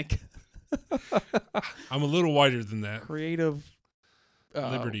 ethnic. I'm a little whiter than that. Creative.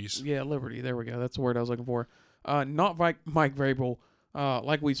 Liberties. Yeah, liberty. There we go. That's the word I was looking for. Not Mike Vrabel.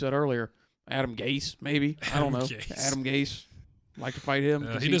 Like we said earlier, Adam Gase, maybe. I don't know. Adam Gase. Adam Gase. Like to fight him.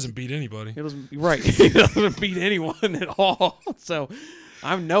 'cause He doesn't beat anybody. He doesn't. Right. He doesn't beat anyone at all. So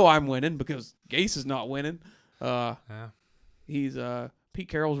I know I'm winning because Gase is not winning. Yeah. He's Pete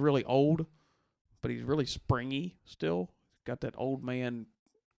Carroll's really old, but he's really springy still. Got that old man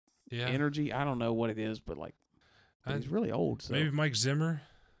Yeah. energy. I don't know what it is, but I- he's really old. So Maybe Mike Zimmer.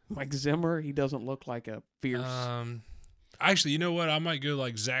 Mike Zimmer, he doesn't look like a fierce. Actually, you know what? I might go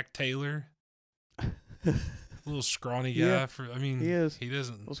like Zach Taylor. A little scrawny guy. Yeah, He is. He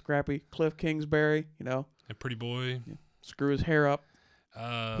doesn't. little scrappy. Cliff Kingsbury, A pretty boy. screw his hair up.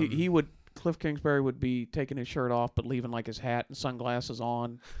 He Um, would. Cliff Kingsbury would be taking his shirt off, but leaving like his hat and sunglasses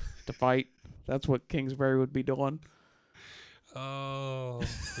on to fight. That's what Kingsbury would be doing. Oh,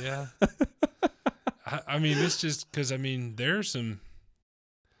 yeah. It's just because, there's some.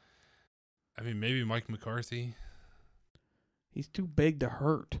 Maybe Mike McCarthy. He's too big to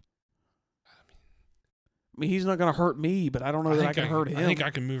hurt. He's not going to hurt me, but I don't know that I can hurt him. I think I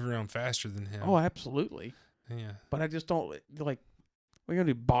can move around faster than him. Oh, absolutely. Yeah. But I just don't like. We're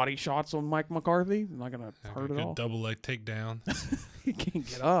gonna do body shots on Mike McCarthy. I'm not gonna hurt a it good all. double leg takedown. He can't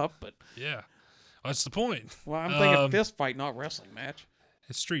get up, but Yeah. That's the point. well, I'm thinking fist fight, not wrestling match.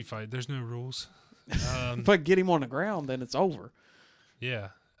 It's street fight. There's no rules. If I get him on the ground, then it's over. Yeah.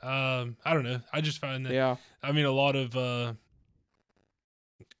 I don't know. I just find that. Yeah, A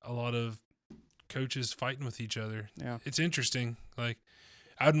lot of coaches fighting with each other. yeah. It's interesting. Like,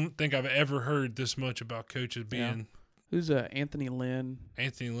 I don't think I've ever heard this much about coaches Yeah. being Who's Anthony Lynn?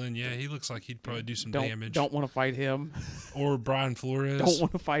 Anthony Lynn. Yeah, he looks like he'd probably do some Don't damage. don't want to fight him. Or Brian Flores. Don't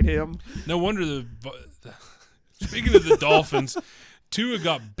want to fight him. No wonder speaking of the Dolphins, Tua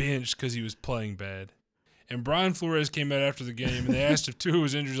got benched because he was playing bad. And Brian Flores came out after the game, and they asked if Tua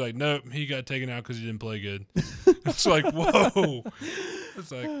was injured. He's like, nope, he got taken out because he didn't play good. It's like, whoa.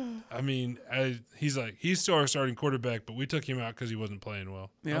 It's like, he's like, he's still our starting quarterback, but we took him out because he wasn't playing well.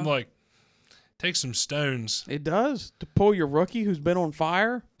 Yeah. I'm like, take some stones. It does to pull your rookie who's been on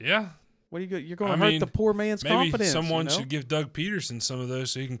fire. Yeah. What do you go? You're going to hurt the poor man's Maybe confidence. someone you know? should give Doug Peterson some of those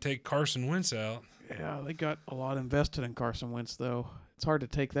so he can take Carson Wentz out. Yeah, they got a lot invested in Carson Wentz, though. It's hard to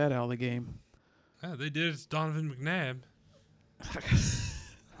take that out of the game. Yeah, they did it to Donovan McNabb.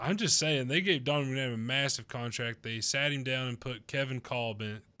 I'm just saying, they gave Donovan McNabb a massive contract. They sat him down and put Kevin Kolb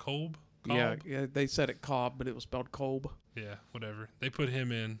in. Kolb? Yeah, they said it Cobb, but it was spelled Kolb, Yeah, whatever. They put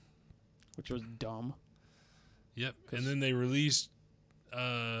him in. which was dumb. Yep. And then they released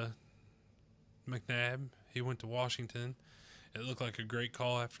McNabb. He went to Washington. It looked like a great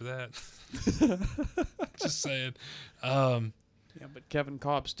call after that. Just saying. Yeah, but Kevin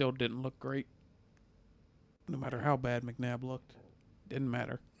Cobb still didn't look great. No matter how bad McNabb looked, didn't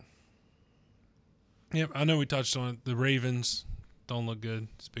matter. Yep, I know we touched on it. The Ravens don't look good.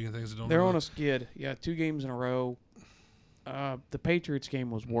 Speaking of things that don't They're look on a skid. Yeah, 2 games in a row. The Patriots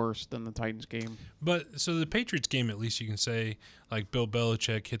game was worse than the Titans game. But so the Patriots game, at least you can say, like Bill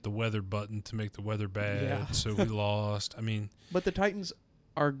Belichick hit the weather button to make the weather bad, Yeah. so we lost. But the Titans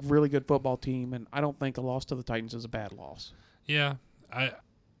are a really good football team, and I don't think a loss to the Titans is a bad loss. Yeah, I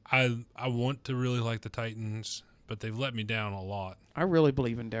want to really like the Titans, but they've let me down a lot. I really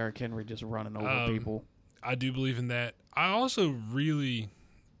believe in Derrick Henry just running over people. I do believe in that. I also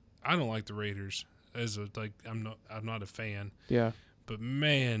I don't like the Raiders I'm not a fan. Yeah. But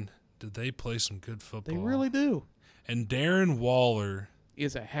man, did they play some good football? They really do. And Darren Waller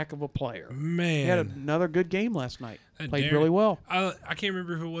Is a heck of a player. Man. He had another good game last night. That Played really well. I can't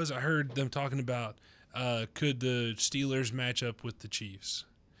remember who it was. I heard them talking about could the Steelers match up with the Chiefs,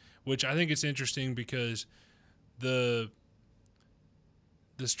 which I think it's interesting because the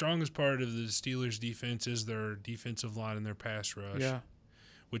strongest part of the Steelers' defense is their defensive line and their pass rush, Yeah.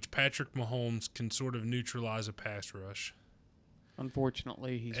 which Patrick Mahomes can sort of neutralize a pass rush.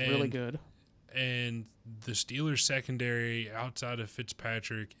 Unfortunately, he's really good. And the Steelers' secondary outside of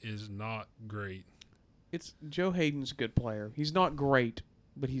Fitzpatrick is not great. It's Joe Hayden's a good player. He's not great,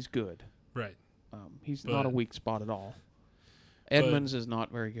 but he's good. Right. He's not a weak spot at all. Edmonds is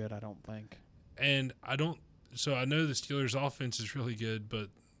not very good, I don't think. And I know the Steelers' offense is really good, but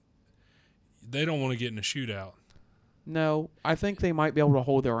they don't want to get in a shootout. No, I think they might be able to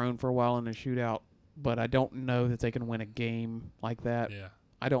hold their own for a while in a shootout, but I don't know that they can win a game like that. Yeah.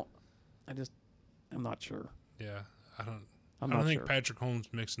 I'm not sure. Yeah. I don't I'm not think sure. Patrick Holmes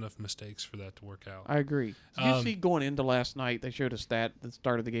makes enough mistakes for that to work out. I agree. Did you see going into last night, they showed a stat at the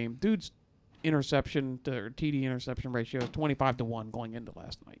start of the game. Dude's interception to TD interception ratio is 25-1 going into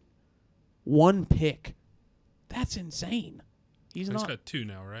last night. One pick. That's insane. He's got 2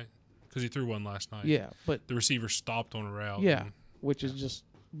 now, right? Because he threw one last night. Yeah, but the receiver stopped on a route. yeah, which is just.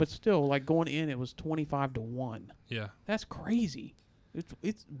 But still, like going in, it was 25-1. Yeah. That's crazy.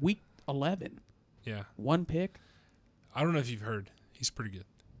 It's week 11. Yeah. One pick. I don't know if you've heard. He's pretty good.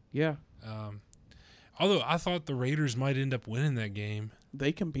 Yeah. Although I thought the Raiders might end up winning that game.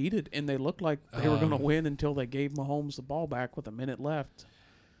 They competed, and they looked like they were going to win until they gave Mahomes the ball back with a minute left.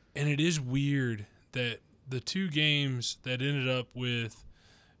 And it is weird that the 2 games that ended up with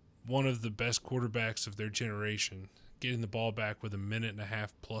one of the best quarterbacks of their generation getting the ball back with a minute and a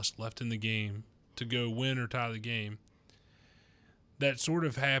half plus left in the game to go win or tie the game, that sort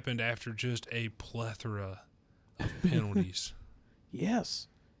of happened after just a plethora of penalties. Yes.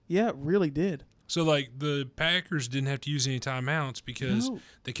 Yeah, it really did. So, like, the Packers didn't have to use any timeouts because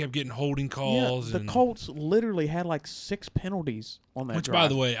they kept getting holding calls. Yeah, the Colts literally had like 6 penalties on that Which, drive. by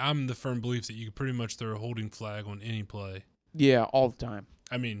the way, I'm the firm belief that you could pretty much throw a holding flag on any play. Yeah, all the time.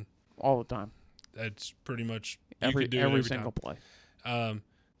 I mean, all the time. That's pretty much every single time. play.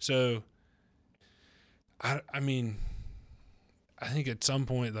 So, I mean, I think at some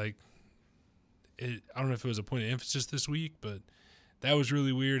point, like, I don't know if it was a point of emphasis this week, but that was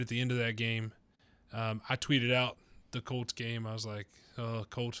really weird at the end of that game. I tweeted out the Colts game. I was like, oh,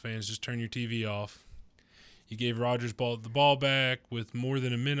 Colts fans, just turn your TV off. You gave Rodgers the ball back with more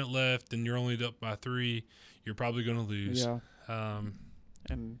than a minute left, and you're only up by 3. You're probably going to lose. Yeah.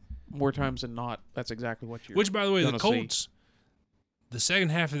 And more times than not, that's exactly what you're Which, by the way, the see. Colts, the second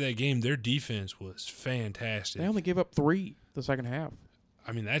half of that game, their defense was fantastic. They only gave up 3 the second half.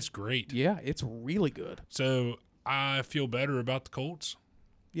 I mean, that's great. Yeah, it's really good. So I feel better about the Colts.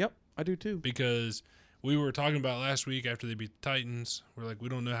 Yep, I do too. Because we were talking about last week after they beat the Titans. We're like, we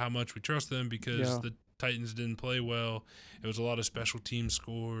don't know how much we trust them because the Titans didn't play well. It was a lot of special team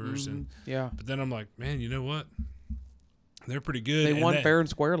scores. But then I'm like, man, you know what? They're pretty good. They won fair and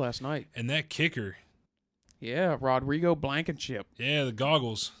square last night. And that kicker. Yeah, Rodrigo Blankenship. Yeah, the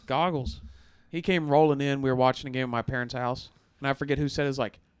goggles. He came rolling in. We were watching a game at my parents' house. And I forget who said it. Was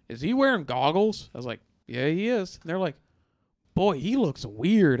like, is he wearing goggles? I was like, yeah, he is. And they're like, boy, he looks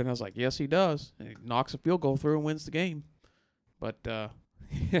weird. And I was like, yes, he does. And he knocks a field goal through and wins the game. But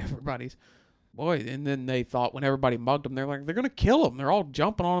everybody's, boy. And then they thought when everybody mugged him, they're like, they're going to kill him. They're all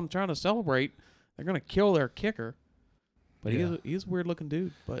jumping on him trying to celebrate. They're going to kill their kicker. But he's a weird-looking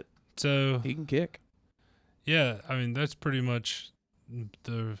dude, but he can kick. Yeah, I mean, that's pretty much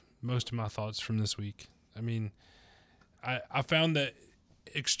most of my thoughts from this week. I mean, I found that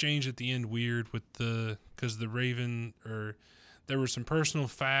exchange at the end weird because the Raven, or there were some personal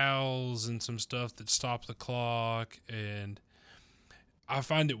fouls and some stuff that stopped the clock, and I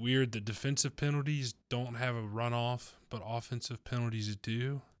find it weird that defensive penalties don't have a runoff, but offensive penalties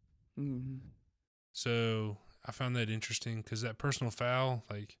do. Mm-hmm. So I found that interesting because that personal foul,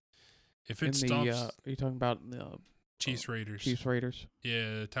 like, if it stops. Are you talking about the Chiefs Raiders? Chiefs Raiders.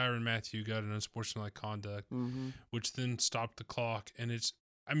 Yeah, Tyrann Mathieu got an unsportsmanlike conduct, which then stopped the clock. And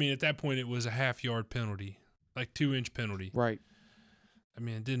at that point, it was a half-yard penalty, like 2-inch penalty. Right. I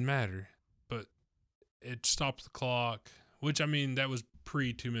mean, it didn't matter, but it stopped the clock, which, that was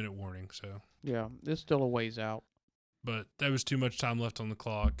pre-2-minute warning, so. Yeah, it's still a ways out. But there was too much time left on the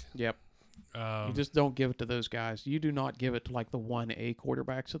clock. Yep. You just don't give it to those guys. You do not give it to, like, the 1A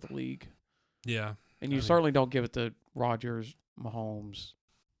quarterbacks of the league. Yeah. And you certainly don't give it to Rodgers, Mahomes,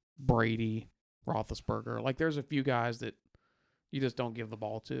 Brady, Roethlisberger. Like, there's a few guys that you just don't give the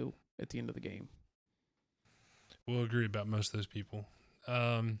ball to. at the end of the game. We'll agree about most of those people.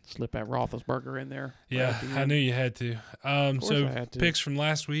 Slip that Roethlisberger in there. Yeah, I knew you had to. So I had to. picks from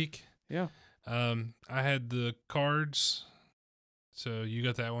last week. Yeah. I had the Cards. So you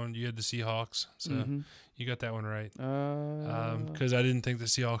got that one. You had the Seahawks. So you got that one right. Because I didn't think the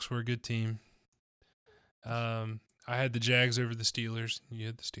Seahawks were a good team. I had the Jags over the Steelers. You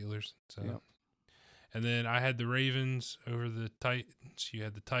had the Steelers. So. Yep. And then I had the Ravens over the Titans. You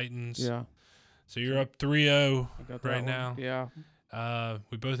had the Titans. Yeah. So you're up 3-0 right right now. Yeah.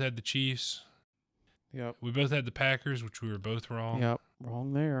 We both had the Chiefs. Yep. We both had the Packers, which we were both wrong. Yep.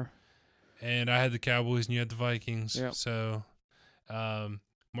 Wrong there. And I had the Cowboys, and you had the Vikings. Yep. So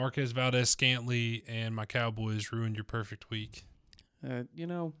Marquez Valdez-Scantling and my Cowboys ruined your perfect week. Yeah,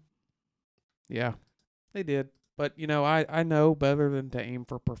 they did. But, I know better than to aim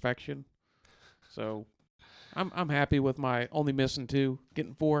for perfection. So I'm happy with my only missing 2,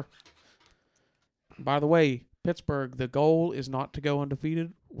 getting 4. By the way, Pittsburgh, the goal is not to go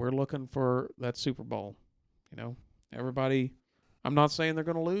undefeated. We're looking for that Super Bowl. Everybody, I'm not saying they're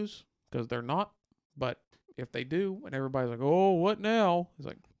going to lose because they're not. But if they do, and everybody's like, oh, what now? It's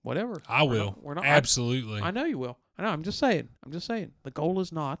like, whatever. I will. We're not. Absolutely. I know you will. I know. I'm just saying. The goal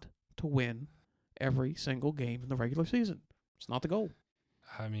is not to win every single game in the regular season. It's not the goal.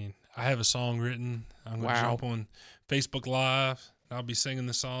 I mean, I have a song written. I'm going to jump on Facebook Live. I'll be singing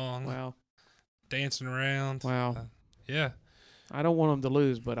the song. Wow. Dancing around. Wow. Yeah. I don't want them to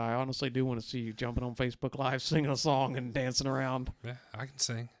lose, but I honestly do want to see you jumping on Facebook Live, singing a song and dancing around. Yeah, I can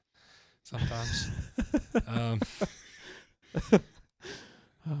sing sometimes.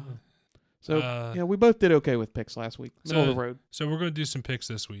 So, we both did okay with picks last week. Middle of the road. So we're going to do some picks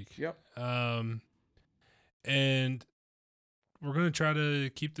this week. Yep. And we're going to try to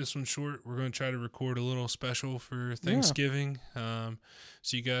keep this one short. We're going to try to record a little special for Thanksgiving. So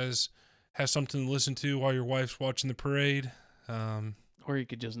you guys have something to listen to while your wife's watching the parade. Or you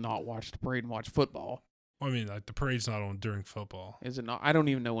could just not watch the parade and watch football. Well, I mean, like the parade's not on during football. Is it not? I don't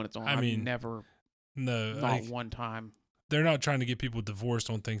even know when it's on. I mean, never. No. Not one time. They're not trying to get people divorced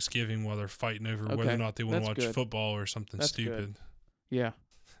on Thanksgiving while they're fighting over whether or not they want to watch football or something stupid. Good. Yeah,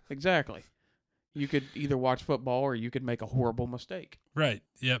 exactly. You could either watch football or you could make a horrible mistake. Right.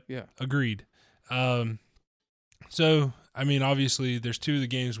 Yep. Yeah. Agreed. So, I mean, obviously, there's 2 of the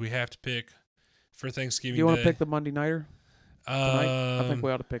games we have to pick for Thanksgiving Day. You want to pick the Monday Nighter tonight? I think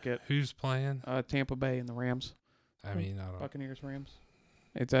we ought to pick it. Who's playing? Tampa Bay and the Rams. I mean, I don't. Buccaneers, Rams.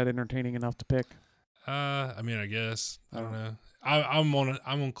 Is that entertaining enough to pick? I mean, I guess. I don't know. I'm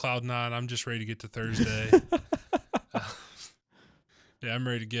on cloud 9. I'm just ready to get to Thursday. Yeah, I'm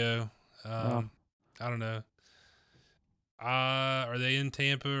ready to go. I don't know. Are they in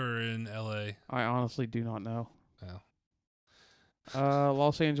Tampa or in LA? I honestly do not know. No.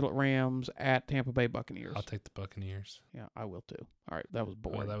 Los Angeles Rams at Tampa Bay Buccaneers. I'll take the Buccaneers. Yeah, I will too. All right, that was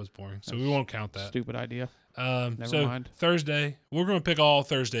boring. Oh, that was boring. So we won't count that. Stupid idea. Never mind. Thursday, we're going to pick all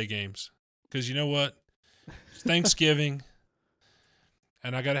Thursday games because you know what? It's Thanksgiving,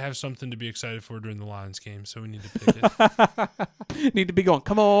 and I got to have something to be excited for during the Lions game, so we need to pick it. Need to be going,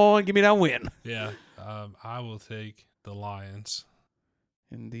 come on, give me that win. Yeah, I will take the Lions.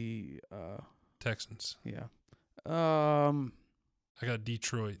 And the Texans. Yeah. I got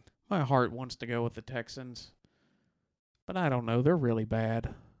Detroit. My heart wants to go with the Texans, but I don't know. They're really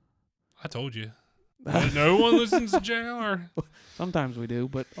bad. I told you. No one listens to JR. Sometimes we do,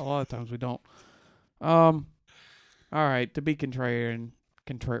 but a lot of times we don't. All right, to be contrarian,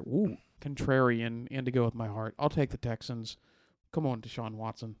 and to go with my heart, I'll take the Texans. Come on, Deshaun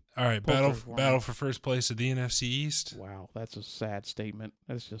Watson. All right, battle for first place of the NFC East. Wow, that's a sad statement.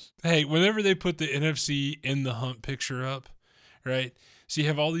 That's just. Hey, whenever they put the NFC in the hunt picture up, right? So you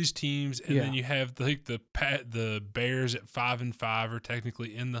have all these teams, and then you have the Bears at 5-5 are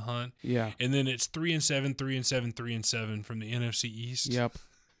technically in the hunt. Yeah, and then it's 3-7, 3-7, 3-7 from the NFC East. Yep.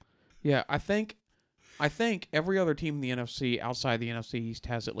 Yeah, I think every other team in the NFC outside the NFC East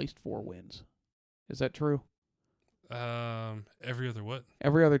has at least 4 wins. Is that true? Every other what?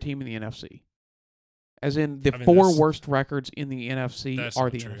 Every other team in the NFC. As in the 4 worst records in the NFC are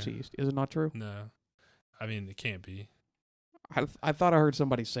the NFC East. Is it not true? No. I mean, it can't be. I thought I heard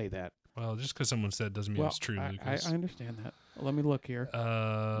somebody say that. Well, just because someone said doesn't mean it's true, Lucas. I understand that. Let me look here.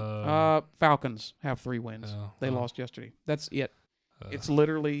 Falcons Falcons have 3 wins. They lost yesterday. That's it. It's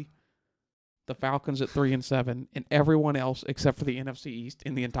literally the Falcons at 3-7, and everyone else except for the NFC East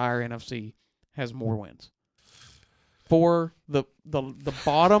in the entire NFC has more wins. For the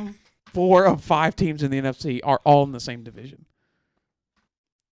bottom 4 of 5 teams in the NFC are all in the same division.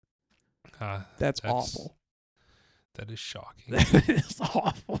 That's awful. That is shocking. That is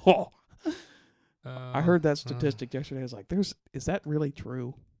awful. I heard that Uh, statistic yesterday. I was like, is that really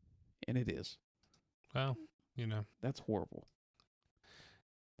true? And it is. Well, you know. That's horrible.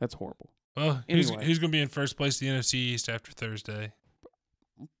 That's horrible. Well, Anyway. who's going to be in first place in the NFC East after Thursday?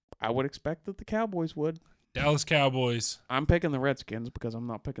 I would expect that the Cowboys would. Dallas Cowboys. I'm picking the Redskins because I'm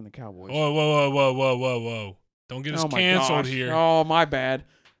not picking the Cowboys. Whoa. Don't get us my canceled gosh. here. Oh, my bad.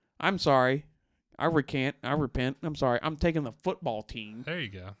 I'm sorry. I repent. I'm sorry. I'm taking the football team. There you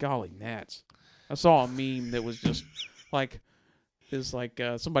go. Golly gnats. I saw a meme that was just like,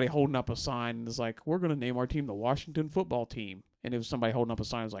 somebody holding up a sign and is like, we're going to name our team the Washington football team. And it was somebody holding up a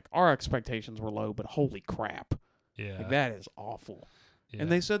sign that was like, our expectations were low, but holy crap. Yeah. Like, that is awful. Yeah.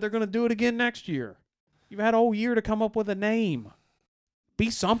 And they said they're going to do it again next year. You've had a whole year to come up with a name. Be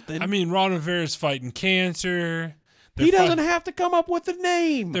something. I mean, Ron Rivera's fighting cancer. He doesn't have to come up with a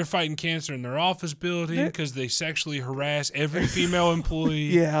name. They're fighting cancer in their office building because they sexually harass every female employee.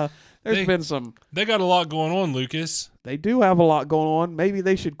 Yeah. There's been some. They got a lot going on, Lucas. They do have a lot going on. Maybe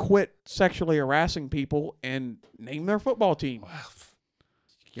they should quit sexually harassing people and name their football team. Wow.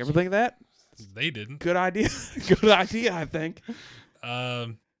 You ever think of that? They didn't. Good idea. Good idea, I think.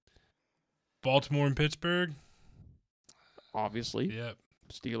 Baltimore and Pittsburgh. Obviously. Yep.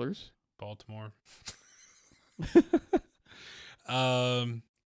 Steelers. Baltimore.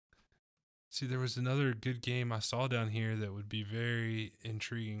 See, there was another good game I saw down here that would be very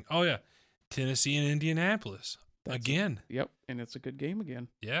intriguing. Oh yeah, Tennessee and Indianapolis again. Yep, and it's a good game again.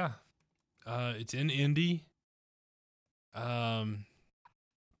 Yeah, it's in Indy.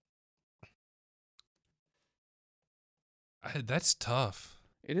 That's tough.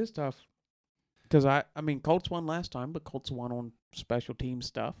 It is tough because I mean, Colts won last time, but Colts won on special team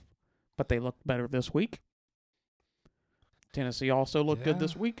stuff. But they looked better this week. Tennessee also looked good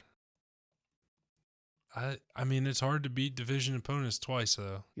this week. I mean, it's hard to beat division opponents twice,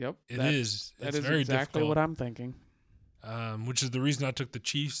 though. Yep, It is. That It's is very exactly difficult. what I'm thinking. Which is the reason I took the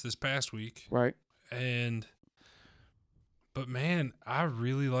Chiefs this past week. Right. But man, I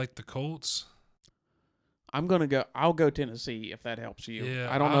really like the Colts. I'll go Tennessee if that helps you. Yeah,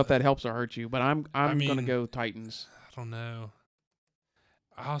 I don't know if that helps or hurts you, but I'm gonna go Titans. I don't know.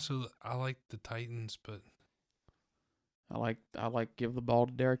 I like the Titans, but I like give the ball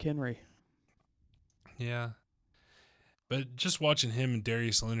to Derrick Henry. yeah. But just watching him and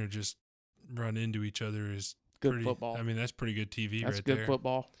Darius Leonard just run into each other is Good football. I mean, that's pretty good TV That's right good there.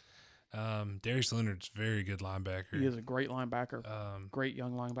 football. Darius Leonard's a very good linebacker. He is a great linebacker. Great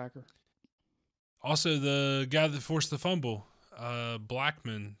young linebacker. Also, the guy that forced the fumble,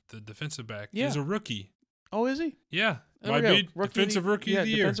 Blackman, the defensive back, is a rookie. Oh, is he? Yeah. There Might we be go. defensive rookie of the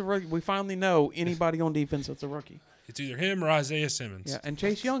year. Defensive rookie. We finally know anybody on defense that's a rookie. It's either him or Isaiah Simmons. Yeah, and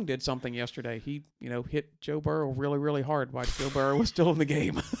Chase Young did something yesterday. He, hit Joe Burrow really, really hard while Joe Burrow was still in the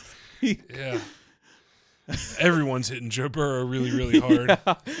game. Yeah. Everyone's hitting Joe Burrow really, really hard.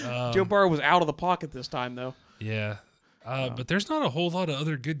 Yeah. Joe Burrow was out of the pocket this time, though. Yeah. But there's not a whole lot of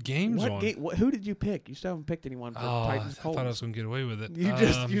other good games on. Who did you pick? You still haven't picked anyone for Titans I Colts. thought I was going to get away with it. You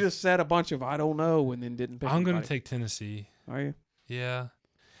just said a bunch of I don't know and then didn't pick I'm going anybody. to take Tennessee. Are you? Yeah.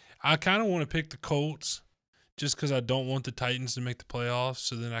 I kind of want to pick the Colts just because I don't want the Titans to make the playoffs,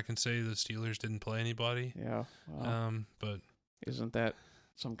 so then I can say the Steelers didn't play anybody. Yeah. Well, But isn't that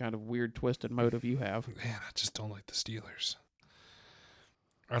some kind of weird twisted motive you have? man, I just don't like the Steelers.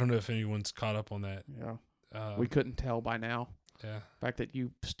 I don't know if anyone's caught up on that. Yeah. We couldn't tell by now. Yeah. The fact that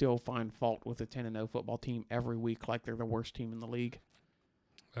you still find fault with the 10-0 football team every week like they're the worst team in the league.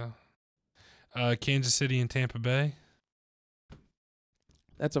 Yeah. Kansas City and Tampa Bay.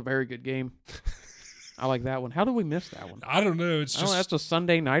 That's a very good game. I like that one. How did we miss that one? I don't know. It's just that's a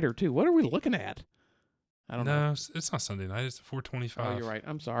Sunday nighter too. What are we looking at? I don't know. No, it's not Sunday night. It's 4:25. Oh, you're right.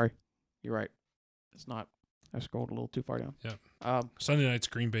 I'm sorry. You're right. It's not. I scrolled a little too far down. Yeah. Sunday night's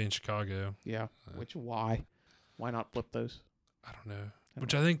Green Bay and Chicago. Yeah. Why? Why not flip those? I don't know.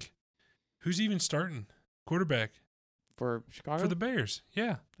 I think, who's even starting quarterback for Chicago? For the Bears.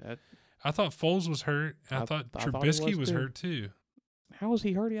 Yeah. I thought Foles was hurt. I thought Trubisky was hurt too. How is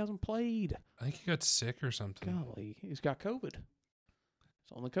he hurt? He hasn't played. I think he got sick or something. Golly, he's got COVID.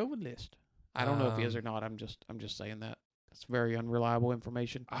 It's on the COVID list. I don't know if he is or not. I'm just saying that. It's very unreliable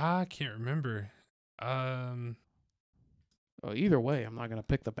information. I can't remember. Well, either way, I'm not going to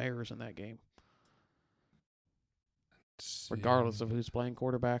pick the Bears in that game. Regardless of who's playing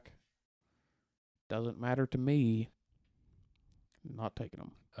quarterback. Doesn't matter to me. I'm not taking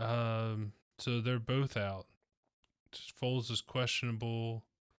them. So they're both out. Foles is questionable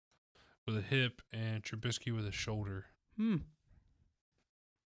with a hip and Trubisky with a shoulder.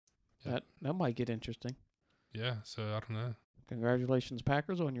 That might get interesting. Yeah, so I don't know. Congratulations,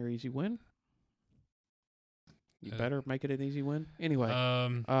 Packers, on your easy win. You better make it an easy win. Anyway,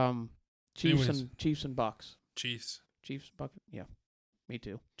 Chiefs and Bucks. Chiefs. Chiefs, Bucks. Yeah, me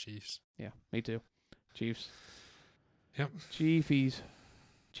too. Chiefs. Yeah, me too. Chiefs. Yep.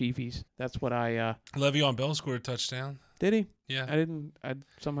 Chiefies. That's what I. Le'Veon Bell scored a touchdown. Did he? Yeah. I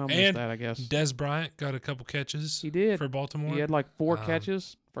somehow missed that, I guess. Des Bryant got a couple catches. He did. For Baltimore. He had like 4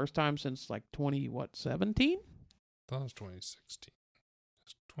 catches. First time since like 17? I thought it was 2016.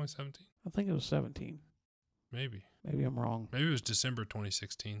 2017? I think it was 17. Maybe. Maybe I'm wrong. Maybe it was December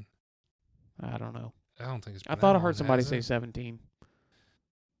 2016. I don't know. I don't think it's I thought I heard somebody say 17.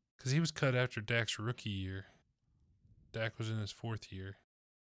 Because he was cut after Dak's rookie year. Dak was in his 4th year.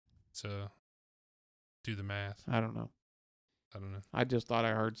 So, do the math. I don't know. I just thought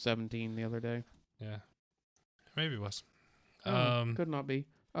I heard 17 the other day. Yeah. Maybe it was. Could not be.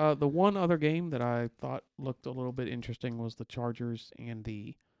 The one other game that I thought looked a little bit interesting was the Chargers and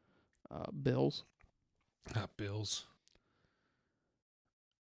the Bills. Bills.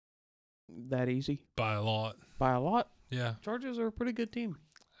 That easy? By a lot. By a lot? Yeah. Chargers are a pretty good team.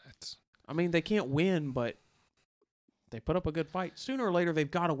 That's. I mean, they can't win, but they put up a good fight. Sooner or later,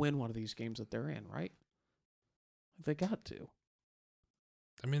 they've got to win one of these games that they're in, right? They got to.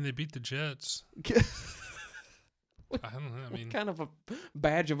 I mean, they beat the Jets. I don't know. I mean, what kind of a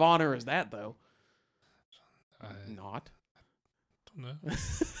badge of honor is that, though? Not. I don't know.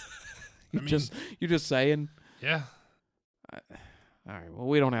 You're just saying. Yeah. All right. Well,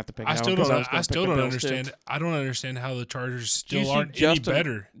 we don't have to pick. I still don't understand. Too. I don't understand how the Chargers still aren't any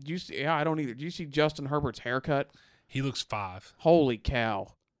better. I don't either. Do you see Justin Herbert's haircut? He looks 5. Holy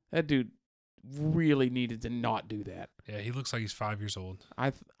cow! That dude really needed to not do that. Yeah, he looks like he's 5 years old.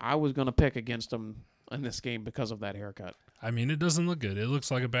 I was gonna pick against him in this game because of that haircut. I mean, it doesn't look good. It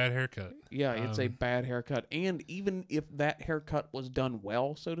looks like a bad haircut. Yeah, it's a bad haircut. And even if that haircut was done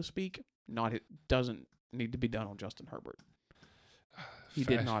well, so to speak, it doesn't need to be done on Justin Herbert. He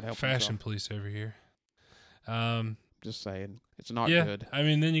did not help Fashion himself. police over here. Just saying. It's not yeah, good. I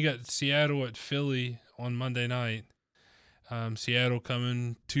mean, then you got Seattle at Philly on Monday night. Seattle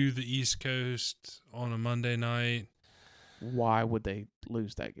coming to the East Coast on a Monday night. Why would they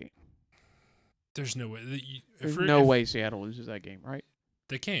lose that game? There's no way. There's no way Seattle loses that game, right?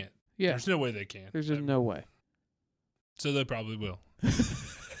 They can't. Yeah. There's no way they can. There's just no way. So they probably will.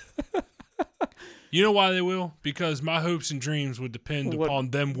 You know why they will? Because my hopes and dreams would depend upon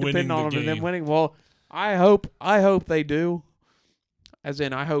them winning the game. Them winning. Well, I hope they do. As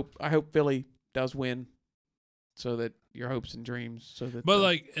in, I hope Philly does win, so that your hopes and dreams. So that.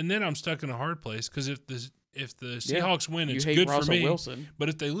 But and then I'm stuck in a hard place because if the Seahawks win, it's good for me. Wilson. But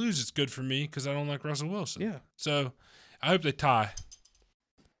if they lose, it's good for me because I don't like Russell Wilson. Yeah. So I hope they tie.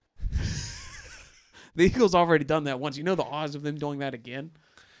 The Eagles already done that once. You know the odds of them doing that again?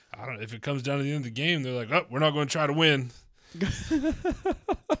 I don't know. If it comes down to the end of the game, they're like, "Oh, we're not going to try to win."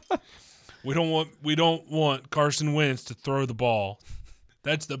 We don't want Carson Wentz to throw the ball.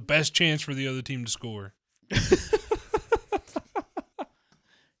 That's the best chance for the other team to score.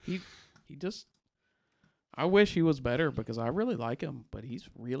 He just. I wish he was better because I really like him, but he's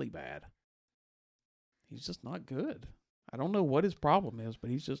really bad. He's just not good. I don't know what his problem is, but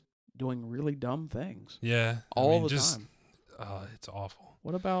he's just doing really dumb things. Yeah, all the time. It's awful.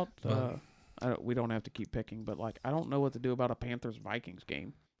 What about? We don't have to keep picking, but I don't know what to do about a Panthers-Vikings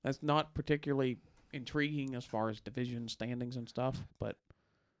game. That's not particularly intriguing as far as division standings and stuff, but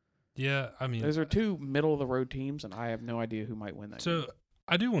yeah, I mean, those are 2 middle-of-the-road teams, and I have no idea who might win that game. So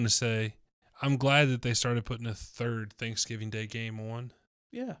I do want to say I'm glad that they started putting a 3rd Thanksgiving Day game on.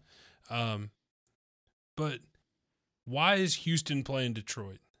 Yeah. But why is Houston playing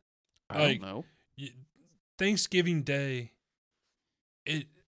Detroit? I don't know. Thanksgiving Day,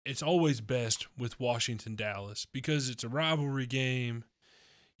 it's always best with Washington Dallas because it's a rivalry game.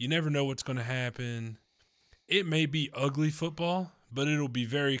 You never know what's going to happen. It may be ugly football, but it'll be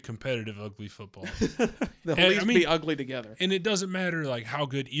very competitive ugly football. They'll at least be ugly together. And it doesn't matter how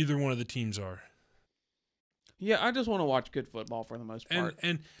good either one of the teams are. Yeah, I just want to watch good football for the most part.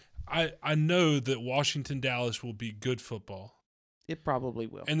 And I know that Washington Dallas will be good football. It probably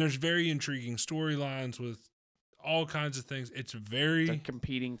will. And there's very intriguing storylines with all kinds of things. They're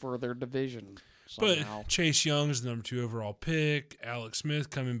competing for their division somehow. But Chase Young is the number 2 overall pick. Alex Smith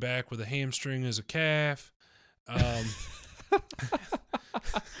coming back with a hamstring as a calf. I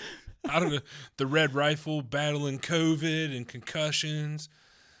don't know. The Red Rifle battling COVID and concussions.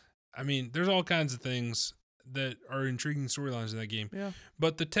 I mean, there's all kinds of things. that are intriguing storylines in that game. Yeah,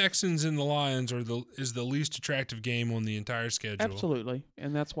 But the Texans and the Lions is the least attractive game on the entire schedule. absolutely,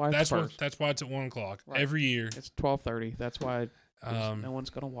 and that's why it's first. That's why it's at 1:00 Right. every year. It's 12:30. That's why no one's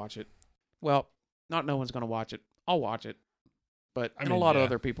gonna watch it. Well, not no one's gonna watch it. I'll watch it, but I and mean, a lot of yeah.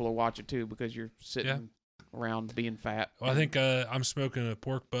 other people will watch it too because you're sitting around being fat. Well, I think I'm smoking a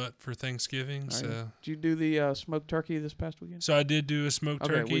pork butt for Thanksgiving. Are So you? Did you do the smoked turkey this past weekend? I did do a smoked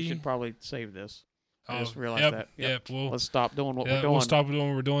Okay, turkey. we should probably save this. I just realized yep, that. Yep. Let's stop doing what we're doing. We'll stop doing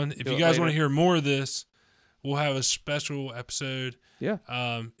what we're doing. If Do you it guys want later. to hear more of this, we'll have a special episode. Yeah.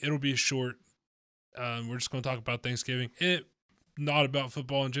 It'll be short. We're just going to talk about Thanksgiving. Not about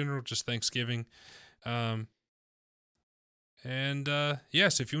football in general, just Thanksgiving.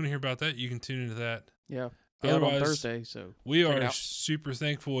 Yes, if you want to hear about that, you can tune into that. Yeah. Be out on Otherwise, Thursday, so we check it are out. super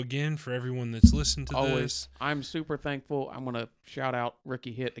thankful again for everyone that's listened to Always. this. I'm super thankful. I'm gonna shout out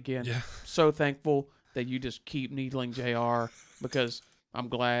Ricky Hitt again. Yeah. So thankful that you just keep needling JR because I'm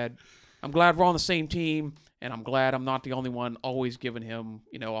glad we're on the same team, and I'm glad I'm not the only one always giving him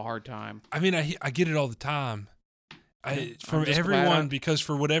a hard time. I mean, I get it all the time. From just glad everyone, because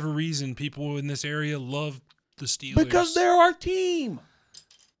for whatever reason, people in this area love the Steelers. Because they're our team.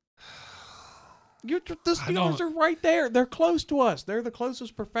 The I Steelers don't- are right there. They're close to us. They're the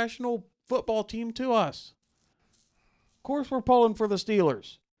closest professional football team to us. Of course, we're pulling for the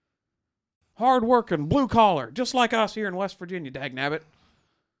Steelers. Hard working, blue collar, just like us here in West Virginia, dagnabbit.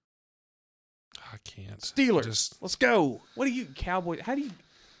 I can't. Steelers. Just- Let's go. What do you Cowboys?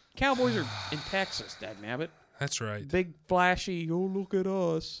 Cowboys are in Texas, dagnabbit. That's right. Big flashy. Oh, look at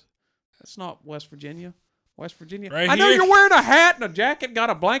us. That's not West Virginia. West Virginia. Right I know here. you're wearing a hat and a jacket, got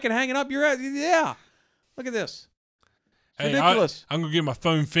a blanket hanging up your head. Yeah. Look at this. It's Hey, ridiculous. I'm gonna get my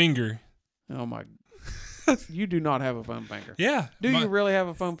foam finger. Oh my. You do not have a foam finger. Yeah. Do you really have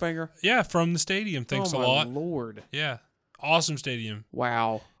a foam finger? Yeah, from the stadium. Thanks oh a my lot. Lord. Yeah. Awesome stadium.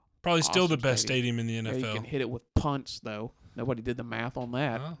 Wow. Probably still the Awesome best stadium in the Yeah, NFL. you can hit it with punts though. Nobody did the math on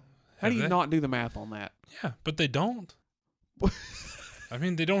that. Oh, How do have you they? not do the math on that? Yeah, but they don't. I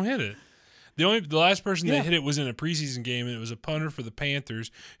mean, they don't hit it. The last person Yeah. that hit it was in a preseason game, and it was a punter for the Panthers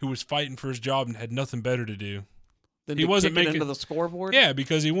who was fighting for his job and had nothing better to do. Then He to wasn't kick it making- into the scoreboard. Yeah,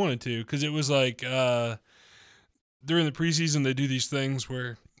 because he wanted to. Because it was like during the preseason, they do these things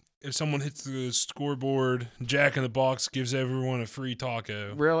where if someone hits the scoreboard, Jack in the Box gives everyone a free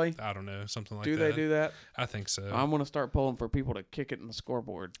taco. Really? I don't know, something like Do that. they do that? I think so. I'm gonna start pulling for people to kick it in the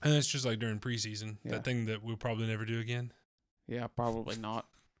scoreboard. And it's just like during preseason, Yeah. that thing that we'll probably never do again. Yeah, probably not.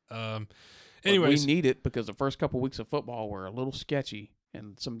 Um, But anyways, we need it because the first couple weeks of football were a little sketchy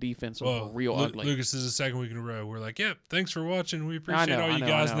and some defensive were real ugly. Lucas is the second week in a row. We're like, yep, thanks for watching. We I appreciate know, all I you know,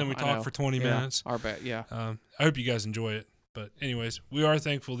 guys. I And then we know, I talk know. for 20 Yeah, minutes. Our bet, yeah, I hope you guys enjoy it. But anyways, we are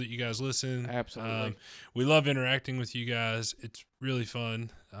thankful that you guys listen. absolutely. We love interacting with you guys. It's really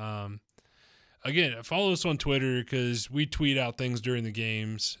fun. Again, follow us on Twitter because we tweet out things during the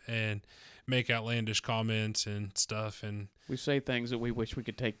games and make outlandish comments and stuff. And We say things that we wish we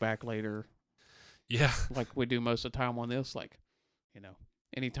could take back later, yeah, like we do most of the time on this. Like,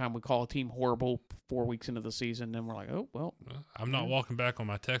 anytime we call a team horrible 4 weeks into the season, then we're like, oh well. I'm not walking back on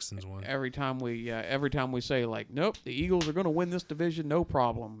my Texans one. Every time we say like, nope, the Eagles are going to win this division, no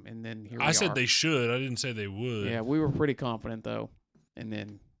problem, and then here we are. I said they should. I didn't say they would. Yeah, we were pretty confident though, and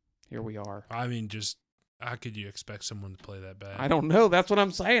then here we are. I mean, just how could you expect someone to play that bad? I don't know. That's what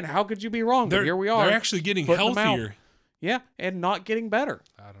I'm saying. How could you be wrong? But here we are. They're actually getting putting them out. healthier. Yeah, and not getting better.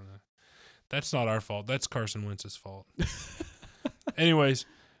 I don't know. That's not our fault. That's Carson Wentz's fault. Anyways,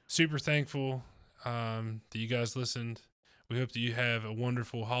 super thankful that you guys listened. We hope that you have a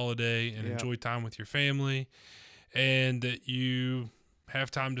wonderful holiday and Yeah. enjoy time with your family, and that you have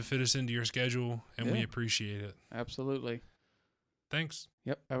time to fit us into your schedule, and we Yeah. appreciate it. Absolutely. Thanks.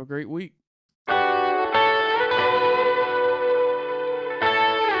 Yep. Have a great week.